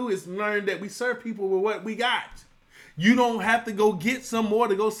have to do is learn that we serve people with what we got. You don't have to go get some more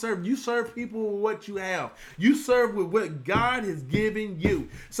to go serve. You serve people with what you have. You serve with what God has given you.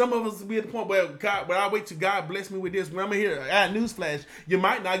 Some of us will be at the point where I wait till God bless me with this. When I'm here, I got newsflash. You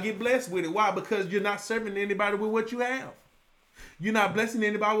might not get blessed with it. Why? Because you're not serving anybody with what you have. You're not blessing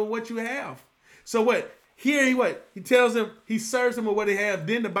anybody with what you have. So what? Here he tells him, he serves him with what he has.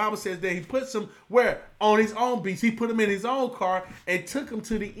 Then the Bible says that he puts him where? On his own beast. He put him in his own car and took him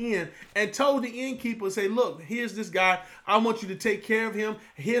to the inn and told the innkeeper, say, look, here's this guy. I want you to take care of him.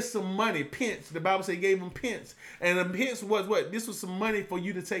 Here's some money, pence. The Bible says he gave him pence. And the pence was what? This was some money for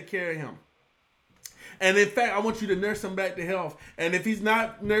you to take care of him. And in fact, I want you to nurse him back to health. And if he's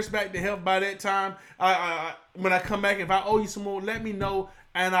not nursed back to health by that time, when I come back, if I owe you some more, let me know.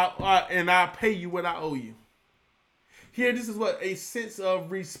 And I'll pay you what I owe you. Here, this is what a sense of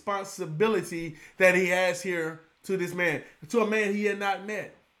responsibility that he has here to this man, to a man he had not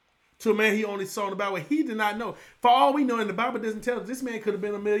met, to a man he only saw in the Bible. He did not know. For all we know, and the Bible doesn't tell us, this man could have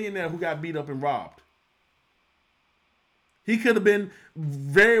been a millionaire who got beat up and robbed. He could have been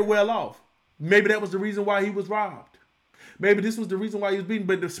very well off. Maybe that was the reason why he was robbed. Maybe this was the reason why he was beaten.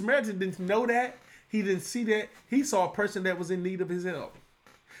 But the Samaritan didn't know that. He didn't see that. He saw a person that was in need of his help.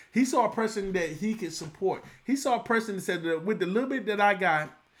 He saw a person that he could support. He saw a person that said, with the little bit that I got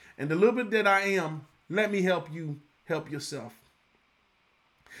and the little bit that I am, let me help you help yourself.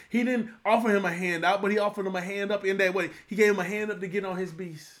 He didn't offer him a hand out, but he offered him a hand up in that way. He gave him a hand up to get on his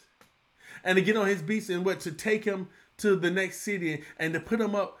beast. And to get on his beast and to take him to the next city and to put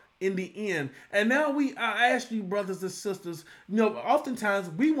him up in the inn. And now I ask you, brothers and sisters, oftentimes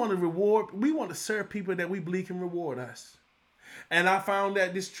we want to serve people that we believe can reward us. And I found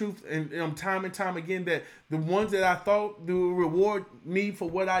that this truth and time again, that the ones that I thought would reward me for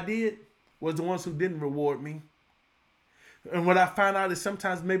what I did was the ones who didn't reward me. And what I found out is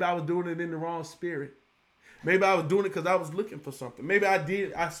sometimes maybe I was doing it in the wrong spirit. Maybe I was doing it because I was looking for something. Maybe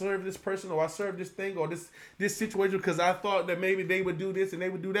I served this person, or I served this thing, or this situation because I thought that maybe they would do this and they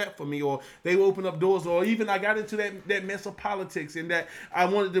would do that for me, or they would open up doors, or even I got into that mess of politics and that I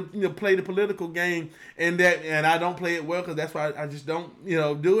wanted to play the political game and I don't play it well because that's why I just don't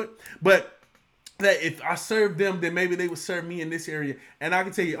do it. But that if I served them, then maybe they would serve me in this area. And I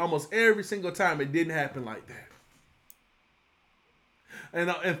can tell you almost every single time it didn't happen like that. And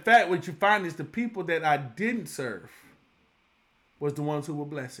in fact, what you find is the people that I didn't serve was the ones who were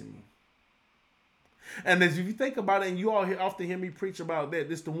blessing me. And as if you think about it, and you all often hear me preach about that,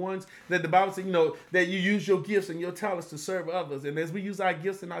 it's the ones that the Bible says, that you use your gifts and your talents to serve others. And as we use our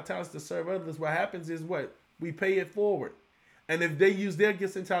gifts and our talents to serve others, what happens is what? We pay it forward. And if they use their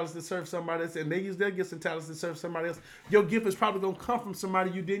gifts and talents to serve somebody else, and they use their gifts and talents to serve somebody else, your gift is probably going to come from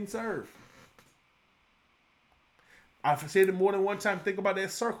somebody you didn't serve. I've said it more than one time. Think about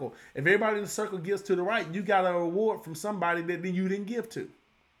that circle. If everybody in the circle gives to the right, you got a reward from somebody that you didn't give to.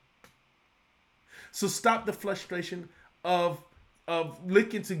 So stop the frustration of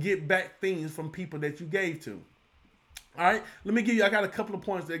looking to get back things from people that you gave to. All right, let me give you, I got a couple of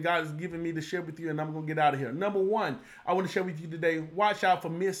points that God has given me to share with you, and I'm going to get out of here. Number one, I want to share with you today, watch out for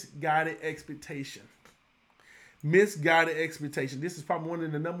misguided expectation. Misguided expectation. This is probably one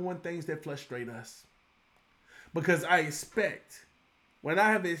of the number one things that frustrate us. Because I expect, when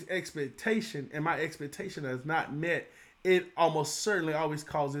I have this expectation and my expectation is not met, it almost certainly always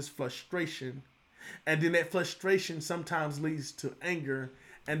causes frustration. And then that frustration sometimes leads to anger.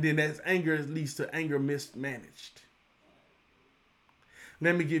 And then that anger leads to anger mismanaged.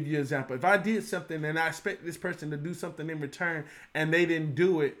 Let me give you an example. If I did something and I expect this person to do something in return and they didn't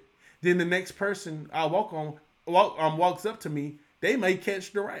do it, then the next person I walks up to me, they may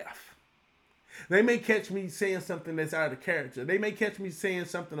catch the wrath. They may catch me saying something that's out of character. They may catch me saying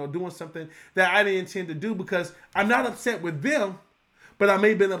something or doing something that I didn't intend to do, because I'm not upset with them, but I may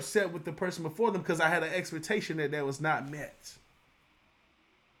have been upset with the person before them because I had an expectation that was not met.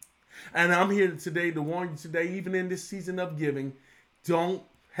 And I'm here today to warn you today, even in this season of giving, don't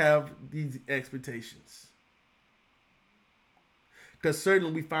have these expectations. Because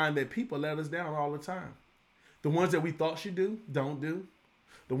certainly we find that people let us down all the time. The ones that we thought should do, don't do.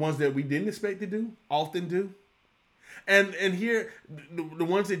 The ones that we didn't expect to do, often do. And here, the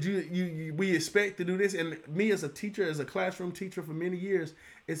ones that we expect to do this, and me as a teacher, as a classroom teacher for many years,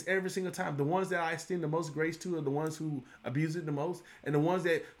 it's every single time. The ones that I extend the most grace to are the ones who abuse it the most, and the ones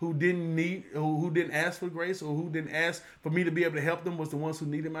who didn't ask for grace or who didn't ask for me to be able to help them was the ones who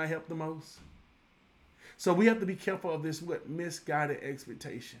needed my help the most. So we have to be careful of this misguided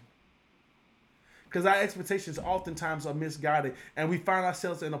expectation. Because our expectations oftentimes are misguided, and we find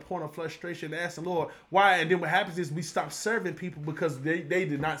ourselves in a point of frustration and ask the Lord why. And then what happens is we stop serving people because they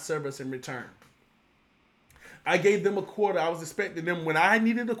did not serve us in return. I gave them a quarter. I was expecting them when I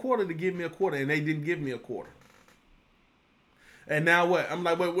needed a quarter to give me a quarter, and they didn't give me a quarter. And now what? I'm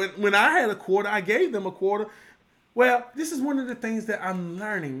like, well, when I had a quarter, I gave them a quarter. Well, this is one of the things that I'm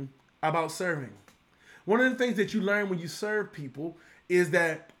learning about serving. One of the things that you learn when you serve people is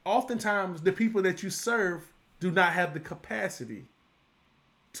that oftentimes the people that you serve do not have the capacity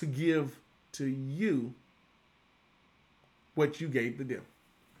to give to you what you gave to them.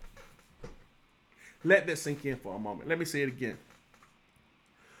 Let that sink in for a moment. Let me say it again.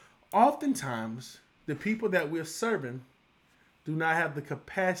 Oftentimes, the people that we're serving do not have the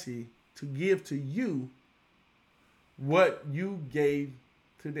capacity to give to you what you gave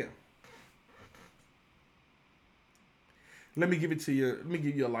to them. Let me give it to you. Let me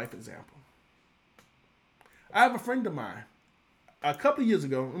give you a life example. I have a friend of mine. A couple of years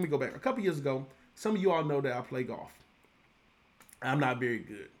ago, let me go back. A couple of years ago, some of you all know that I play golf. I'm not very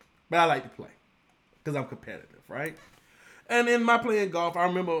good, but I like to play because I'm competitive, right? And in my playing golf, I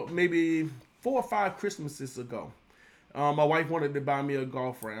remember maybe 4 or 5 Christmases ago, my wife wanted to buy me a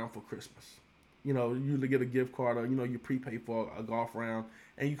golf round for Christmas. You know, you usually get a gift card or, you prepay for a golf round,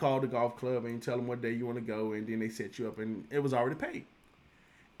 and you call the golf club and you tell them what day you want to go, and then they set you up, and it was already paid.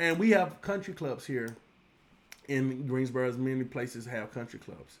 And we have country clubs here in Greensboro. As many places have country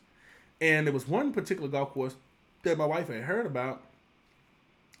clubs. And there was one particular golf course that my wife had heard about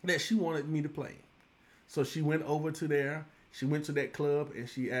that she wanted me to play. So she went over to there. She went to that club and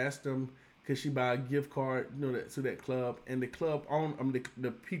she asked them, could she buy a gift card, to that club? And the club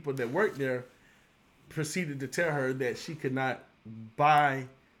the people that worked there proceeded to tell her that she could not buy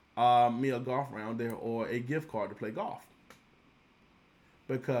me a golf round there or a gift card to play golf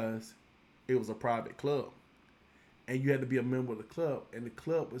because it was a private club and you had to be a member of the club, and the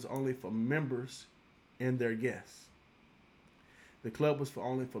club was only for members and their guests. The club was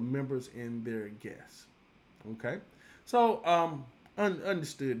only for members and their guests. Okay, so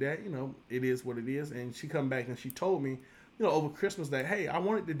understood that, it is what it is. And she come back and she told me, over Christmas that, hey, I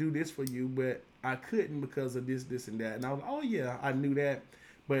wanted to do this for you, but I couldn't because of this, this, and that. And I was like, oh yeah, I knew that,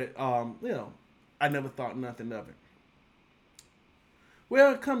 but I never thought nothing of it.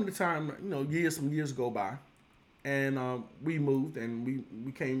 Well, come the time, some years go by, and we moved and we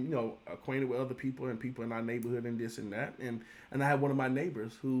became, acquainted with other people and people in our neighborhood and this and that. And I had one of my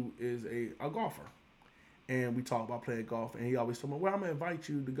neighbors who is a golfer. And we talked about playing golf, and he always told me, well, I'm going to invite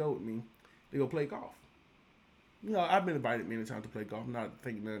you to go with me to go play golf. I've been invited many times to play golf, not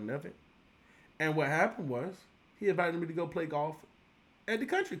thinking nothing of it. And what happened was, he invited me to go play golf at the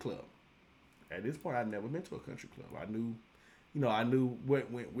country club. At this point, I'd never been to a country club. I knew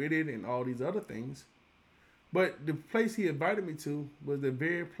what went with it and all these other things. But the place he invited me to was the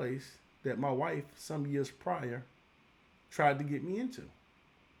very place that my wife, some years prior, tried to get me into.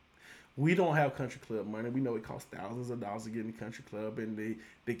 We don't have country club money. We know it costs thousands of dollars to get in the country club and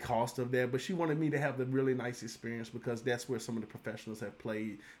the cost of that. But she wanted me to have the really nice experience because that's where some of the professionals have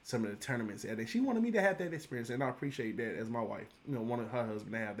played some of the tournaments at. And she wanted me to have that experience. And I appreciate that as my wife, wanted her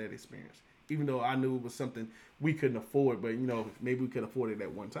husband to have that experience. Even though I knew it was something we couldn't afford, but, maybe we could afford it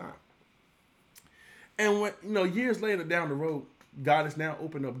at one time. And when, years later down the road, God has now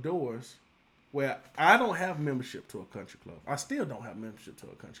opened up doors where I don't have membership to a country club. I still don't have membership to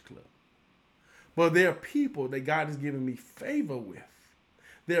a country club. But there are people that God has given me favor with.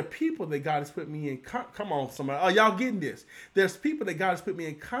 There are people that God has put me in. Come on, somebody. Oh, y'all getting this? There's people that God has put me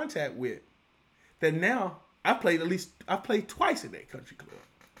in contact with that now I played twice at that country club.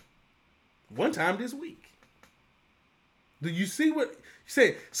 One time this week. Do you see what you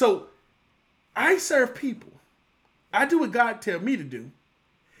say? So I serve people. I do what God tells me to do.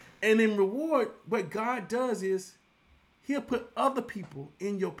 And in reward, what God does is he'll put other people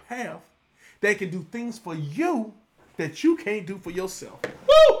in your path that can do things for you that you can't do for yourself.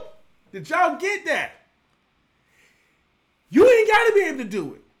 Woo! Did y'all get that? You ain't got to be able to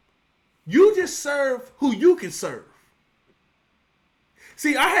do it. You just serve who you can serve.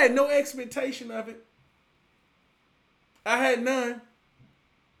 See, I had no expectation of it. I had none.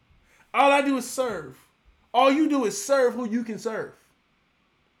 All I do is serve. All you do is serve who you can serve.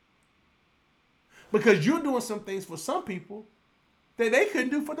 Because you're doing some things for some people that they couldn't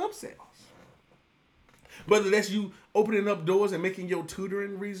do for themselves. Whether that's you opening up doors and making your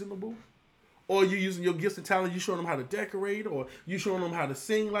tutoring reasonable, or you using your gifts and talent, you showing them how to decorate, or you showing them how to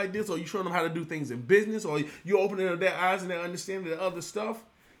sing like this, or you showing them how to do things in business, or you opening up their eyes and their understanding of other stuff.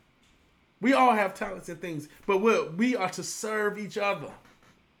 We all have talents and things, but we are to serve each other.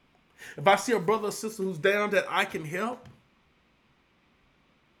 If I see a brother or sister who's down that I can help,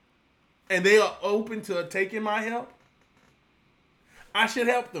 and they are open to taking my help, I should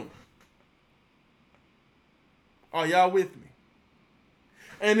help them. Are y'all with me?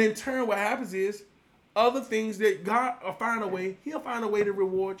 And in turn, what happens is other things that God will find a way, he'll find a way to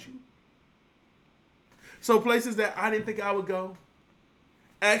reward you. So places that I didn't think I would go,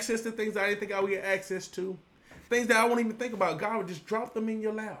 access to things I didn't think I would get access to, things that I won't even think about, God would just drop them in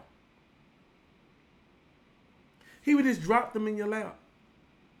your lap. He would just drop them in your lap.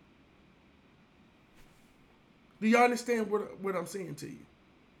 Do y'all understand what I'm saying to you?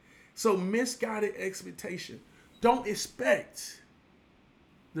 So misguided expectation. Don't expect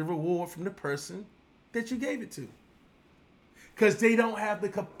the reward from the person that you gave it to. Because they don't have the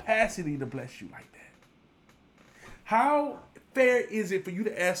capacity to bless you like that. How fair is it for you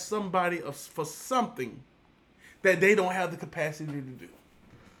to ask somebody for something that they don't have the capacity to do?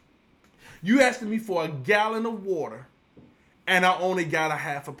 You asking me for a gallon of water and I only got a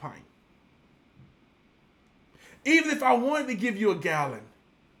half a pint. Even if I wanted to give you a gallon,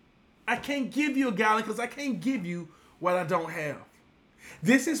 I can't give you a gallon because I can't give you what I don't have.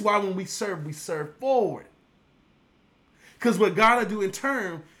 This is why when we serve forward. Because what God will do in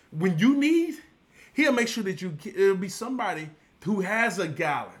turn, when you need, he'll make sure that it'll be somebody who has a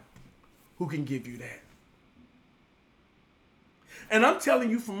gallon who can give you that. And I'm telling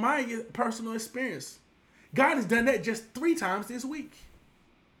you from my personal experience, God has done that just 3 times this week.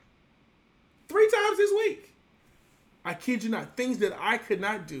 3 times this week. I kid you not. Things that I could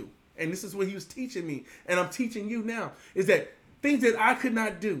not do. And this is what he was teaching me. And I'm teaching you now. Is that things that I could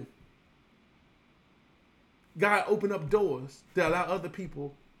not do. God opened up doors to allow other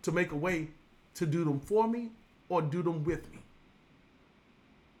people to make a way to do them for me or do them with me.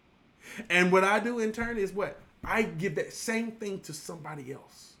 And what I do in turn is what? I give that same thing to somebody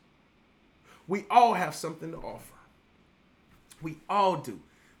else. We all have something to offer. We all do.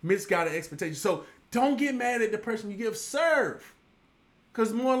 Misguided expectations. So don't get mad at the person you give. Serve.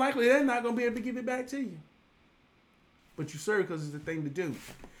 Because more likely they're not going to be able to give it back to you. But you serve because it's the thing to do.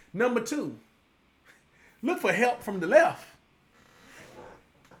 Number 2, look for help from the left.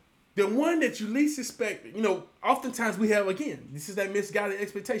 The one that you least expect, oftentimes we have, again, this is that misguided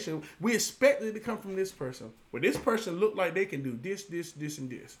expectation. We expect it to come from this person. But this person look like they can do this, this, this, and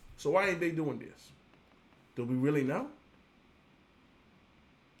this. So why ain't they doing this? Do we really know?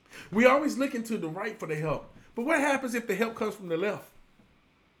 We always looking to the right for the help. But what happens if the help comes from the left?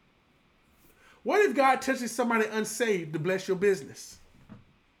 What if God touches somebody unsaved to bless your business?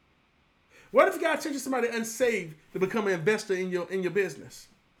 What if God touches somebody unsaved to become an investor in your business?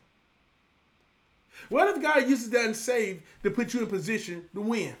 What if God uses the unsaved to put you in position to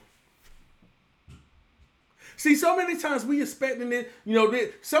win? See, so many times we expecting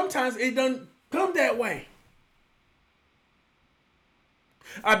it, sometimes it doesn't come that way.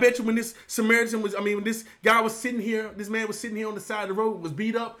 I bet you when this when this guy was sitting here, this man was sitting here on the side of the road, was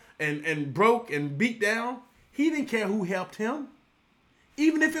beat up and broke and beat down, he didn't care who helped him,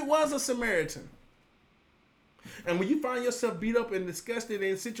 even if it was a Samaritan. And when you find yourself beat up and disgusted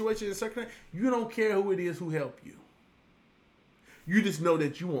in situations and circumstances, you don't care who it is who helped you. You just know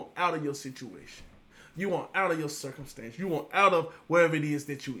that you want out of your situation. You want out of your circumstance. You want out of wherever it is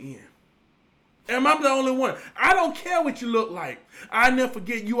that you're in. And I'm the only one. I don't care what you look like. I never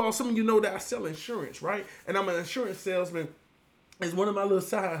forget you all. Some of you know that I sell insurance, right? And I'm an insurance salesman. It's one of my little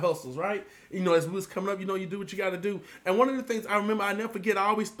side hustles, right? You know, as we was coming up, you know, you do what you got to do. And one of the things I remember, I never forget, I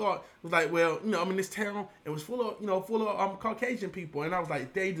always thought was like, well, you know, I'm in this town. It was full of Caucasian people. And I was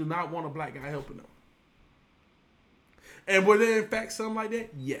like, they do not want a black guy helping them. And were there, in fact, something like that?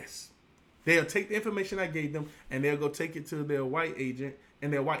 Yes. They'll take the information I gave them, and they'll go take it to their white agent,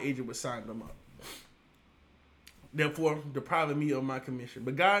 and their white agent would sign them up. Therefore, depriving me of my commission.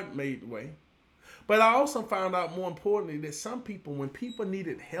 But God made the way. But I also found out, more importantly, that some people, when people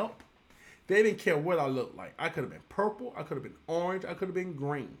needed help, they didn't care what I looked like. I could have been purple. I could have been orange. I could have been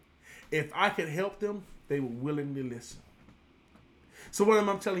green. If I could help them, they were willing to listen. So what am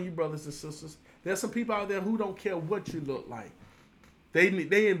I telling you, brothers and sisters? There's some people out there who don't care what you look like. They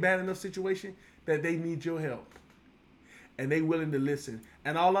in bad enough situation that they need your help. And they willing to listen.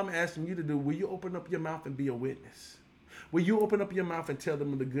 And all I'm asking you to do, will you open up your mouth and be a witness? Will you open up your mouth and tell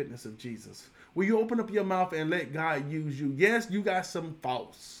them of the goodness of Jesus? Will you open up your mouth and let God use you? Yes, you got some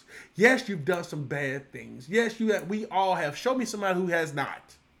faults. Yes, you've done some bad things. Yes, we all have. Show me somebody who has not.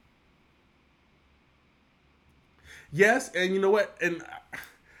 Yes, and you know what? And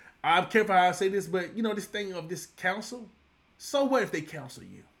I'm careful how I say this, but you know this thing of this counsel? So what if they counsel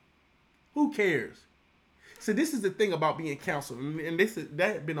you? Who cares? So this is the thing about being counseled, and that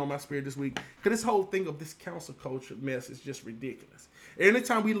had been on my spirit this week, because this whole thing of this counsel culture mess is just ridiculous.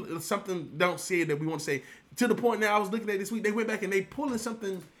 Anytime something don't say that we want to say, to the point now I was looking at this week, they went back and they pulling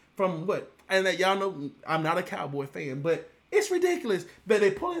something from what? And that y'all know I'm not a Cowboy fan, but it's ridiculous that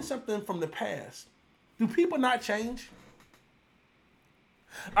they pulling something from the past. Do people not change?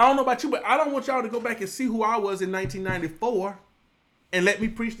 I don't know about you, but I don't want y'all to go back and see who I was in 1994 and let me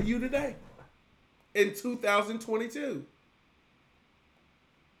preach to you today in 2022.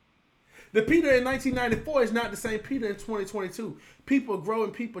 The Peter in 1994 is not the same Peter in 2022. People grow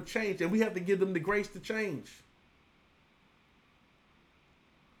and people change, and we have to give them the grace to change.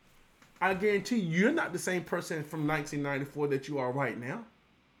 I guarantee you're not the same person from 1994 that you are right now.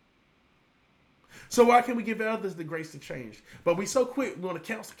 So why can't we give others the grace to change? But we so quick, we want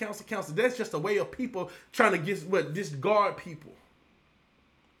to counsel. That's just a way of people trying to discard people.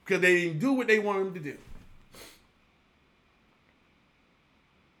 Because they didn't do what they wanted them to do.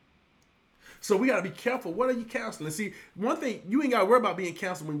 So we got to be careful. What are you counseling? See, one thing, you ain't got to worry about being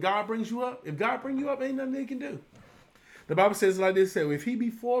counseled when God brings you up. If God brings you up, ain't nothing they can do. The Bible says like this, if he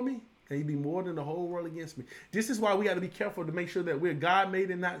be for me, can he be more than the whole world against me? This is why we got to be careful to make sure that we're God-made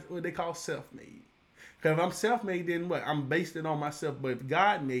and not what they call self-made. Because if I'm self-made, then what? I'm based it on myself. But if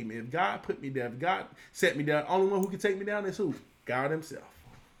God made me, if God put me there, if God set me down, the only one who can take me down is who? God himself.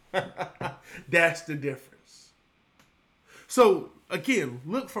 That's the difference. So, again,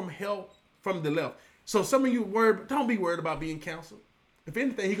 look from help from the left. So some of you don't be worried about being counseled. If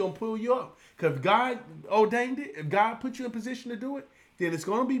anything, he's going to pull you up. Because if God ordained it, if God put you in a position to do it, then it's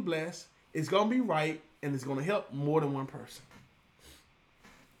going to be blessed, it's going to be right, and it's going to help more than one person.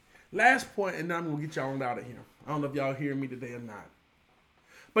 Last point, and then I'm going to get y'all on out of here. I don't know if y'all hear me today or not.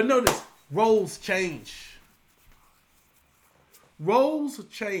 But notice, roles change. Roles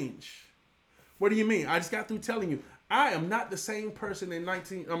change. What do you mean? I just got through telling you, I am not the same person in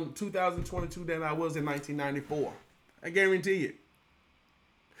 2022 than I was in 1994. I guarantee it.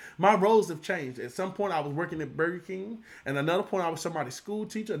 My roles have changed. At some point, I was working at Burger King. At another point, I was somebody's school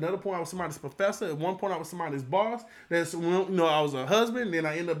teacher. At another point, I was somebody's professor. At one point, I was somebody's boss. Then, I was a husband. Then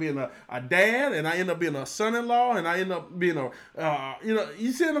I ended up being a dad. And I ended up being a son-in-law. And I ended up being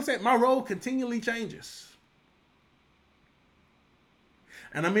you see what I'm saying? My role continually changes.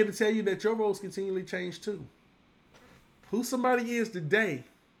 And I'm here to tell you that your roles continually change too. Who somebody is today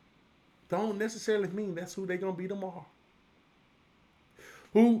don't necessarily mean that's who they're going to be tomorrow.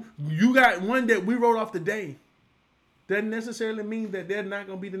 Who you got one that we wrote off today doesn't necessarily mean that they're not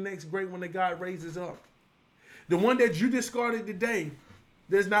going to be the next great one that God raises up. The one that you discarded today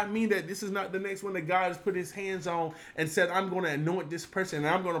does not mean that this is not the next one that God has put his hands on and said, I'm going to anoint this person and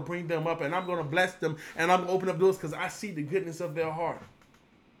I'm going to bring them up and I'm going to bless them and I'm going to open up doors because I see the goodness of their heart.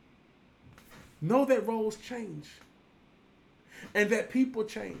 Know that roles change and that people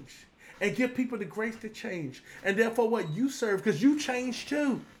change and give people the grace to change. And therefore what you serve, because you change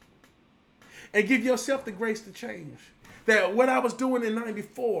too. And give yourself the grace to change. That what I was doing in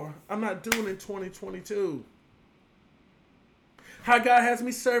 94, I'm not doing in 2022. How God has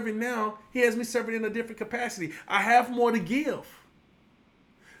me serving now, he has me serving in a different capacity. I have more to give.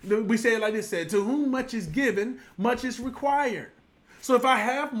 We say it like this, said, to whom much is given, much is required. So if I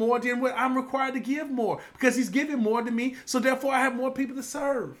have more, then I'm required to give more because he's giving more to me. So therefore I have more people to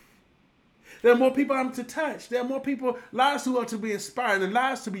serve. There are more people I'm to touch. There are more people, lives who are to be inspired and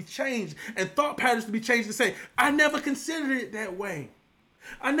lives to be changed and thought patterns to be changed to say, I never considered it that way.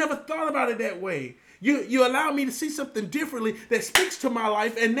 I never thought about it that way. You allow me to see something differently that speaks to my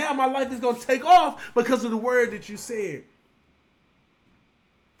life, and now my life is going to take off because of the word that you said.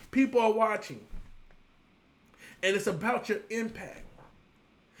 People are watching. And it's about your impact.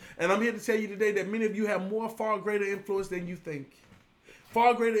 And I'm here to tell you today that many of you have far greater influence than you think.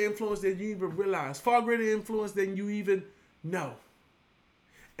 Far greater influence than you even realize. Far greater influence than you even know.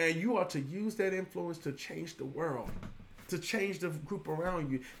 And you are to use that influence to change the world. To change the group around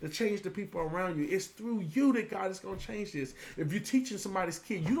you. To change the people around you. It's through you that God is going to change this. If you're teaching somebody's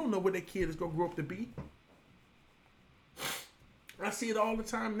kid, you don't know what that kid is going to grow up to be. I see it all the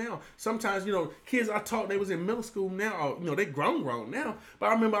time now. Sometimes, kids I taught, they was in middle school now, they grown now. But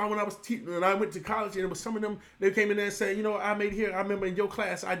I remember when I was teaching, and I went to college, and it was some of them, they came in there and said, I made here, I remember in your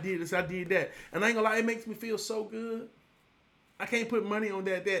class, I did this, I did that. And I ain't gonna lie, it makes me feel so good. I can't put money on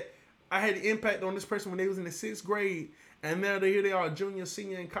that I had an impact on this person when they was in the 6th grade, and now here they are, junior,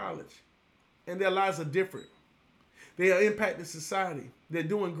 senior in college. And their lives are different. They are impacting society. They're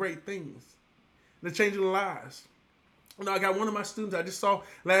doing great things. They're changing lives. I got one of my students I just saw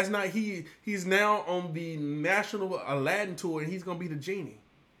last night. He's now on the national Aladdin tour, and he's going to be the genie.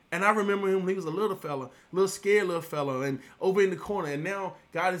 And I remember him when he was a little fella, little scared little fella, and over in the corner. And now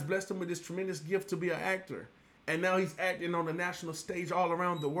God has blessed him with this tremendous gift to be an actor. And now he's acting on the national stage all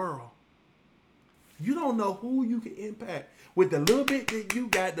around the world. You don't know who you can impact with the little bit that you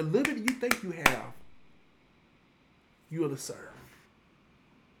got, the little bit that you think you have. You are to serve.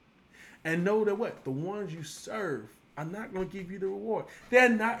 And know that what? The ones you serve are not going to give you the reward. They're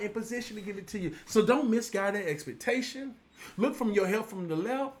not in position to give it to you. So don't misguide that expectation. Look from your help from the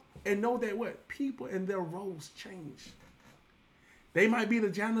left and know that what? People and their roles change. They might be the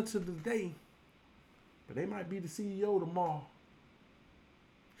janitor today, but they might be the CEO tomorrow.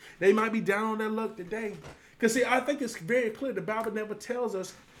 They might be down on their luck today. Because see, I think it's very clear. The Bible never tells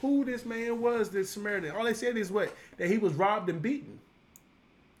us who this man was, this Samaritan. All they said is what? That he was robbed and beaten.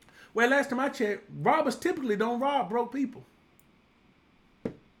 Well, last time I checked, robbers typically don't rob broke people.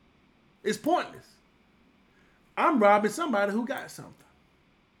 It's pointless. I'm robbing somebody who got something.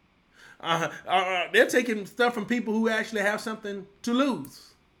 They're taking stuff from people who actually have something to lose.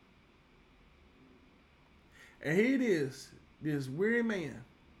 And here it is. This weary man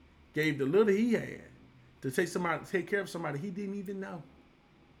gave the little he had to take care of somebody he didn't even know.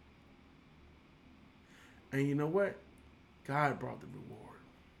 And you know what? God brought the reward.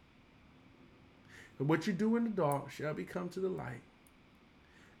 And what you do in the dark shall become to the light.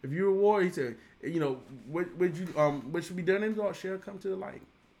 If you reward, he said, what should be done in the dark shall come to the light.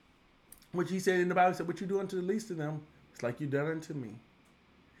 Which he said in the Bible, he said, what you do unto the least of them, it's like you done unto me.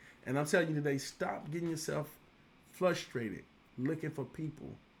 And I'm telling you today, stop getting yourself frustrated looking for people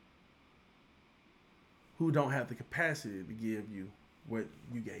who don't have the capacity to give you what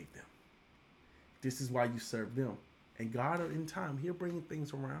you gave them. This is why you serve them. And God, in time, he'll bring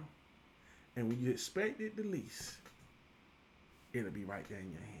things around. And when you expect it the least, it'll be right there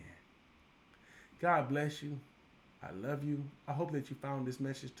in your hand. God bless you. I love you. I hope that you found this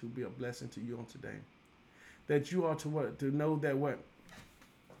message to be a blessing to you on today. That you are to what? To know that what?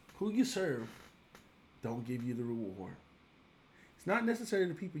 Who you serve don't give you the reward. It's not necessarily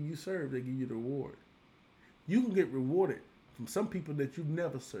the people you serve that give you the reward. You can get rewarded from some people that you've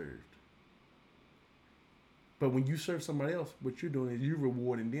never served. But when you serve somebody else, what you're doing is you're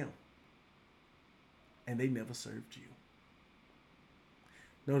rewarding them. And they never served you.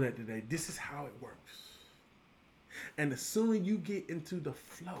 Know that today, this is how it works. And the sooner you get into the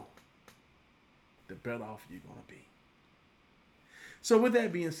flow, the better off you're going to be. So with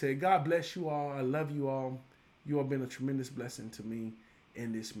that being said, God bless you all. I love you all. You have been a tremendous blessing to me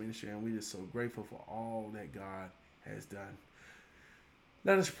in this ministry. And we're just so grateful for all that God has done.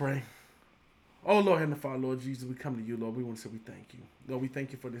 Let us pray. Oh, Lord, Heavenly Father, Lord Jesus, we come to you, Lord. We want to say we thank you. Lord, we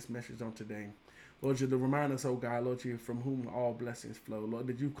thank you for this message on today. Lord, you to remind us, oh God, Lord, you from whom all blessings flow. Lord,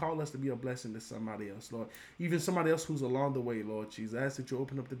 that you call us to be a blessing to somebody else, Lord. Even somebody else who's along the way, Lord Jesus. I ask that you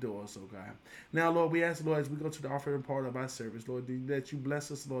open up the doors, oh God. Now, Lord, we ask, Lord, as we go to the offering part of our service, Lord, that you bless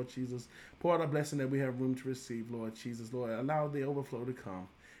us, Lord Jesus. Pour out a blessing that we have room to receive, Lord Jesus. Lord, allow the overflow to come.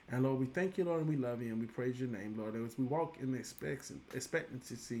 And Lord, we thank you, Lord, and we love you, and we praise your name, Lord. And as we walk in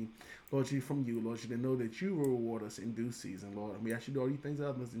expectancy, Lord, you from you, Lord, you to know that you will reward us in due season, Lord. And we ask you to do all these things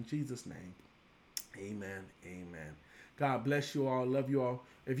of us in Jesus' name. Amen. Amen. God bless you all. Love you all.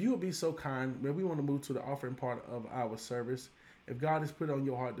 If you would be so kind, man, we want to move to the offering part of our service. If God has put on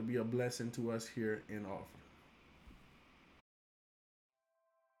your heart to be a blessing to us here in offering.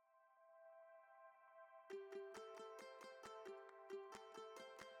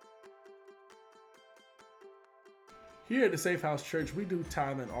 Here at the Safe House Church, we do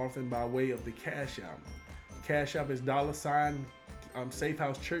tithe and offering by way of the Cash App. Cash App is $ Safe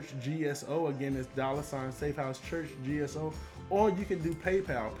House Church GSO. Again, it's $ Safe House Church GSO. Or you can do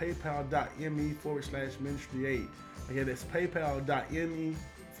PayPal, paypal.me/ministry8. Again, it's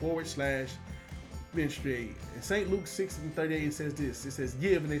paypal.me/ministry8. In St. Luke 6:38, it says this. It says,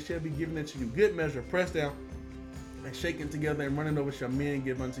 give and it shall be given unto you. Good measure, pressed down and shaken together and running over shall men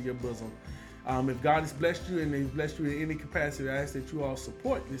give unto your bosom. If God has blessed you and He's blessed you in any capacity, I ask that you all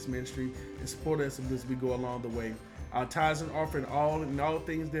support this ministry and support us as we go along the way. Our tithes and offering, all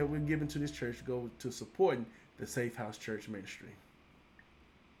things that we're giving to this church go to supporting the Safe House Church ministry.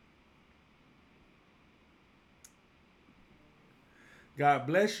 God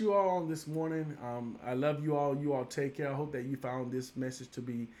bless you all on this morning. I love you all. You all take care. I hope that you found this message to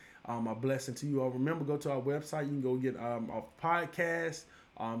be a blessing to you all. Remember, go to our website. You can go get our podcast.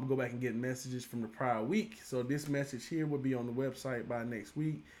 Go back and get messages from the prior week. So this message here will be on the website by next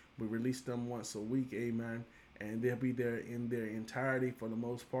week. We release them once a week. Amen. And they'll be there in their entirety for the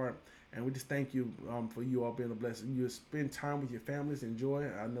most part. And we just thank you for you all being a blessing. You spend time with your families, enjoy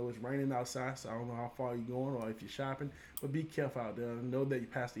it. I know it's raining outside, so I don't know how far you're going or if you're shopping, but be careful out there. Know that your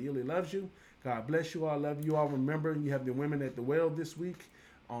Pastor Ely loves you. God bless you all. Love you all. Remember, you have the Women at the Well this week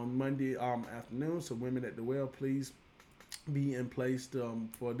on Monday afternoon. So Women at the Well, please be in place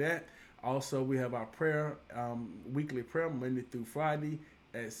for that. Also, we have our prayer, weekly prayer, Monday through Friday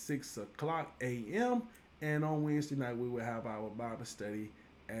at 6 o'clock a.m. And on Wednesday night, we will have our Bible study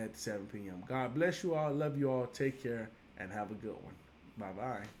at 7 p.m. God bless you all. Love you all. Take care and have a good one.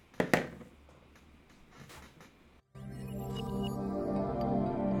 Bye-bye.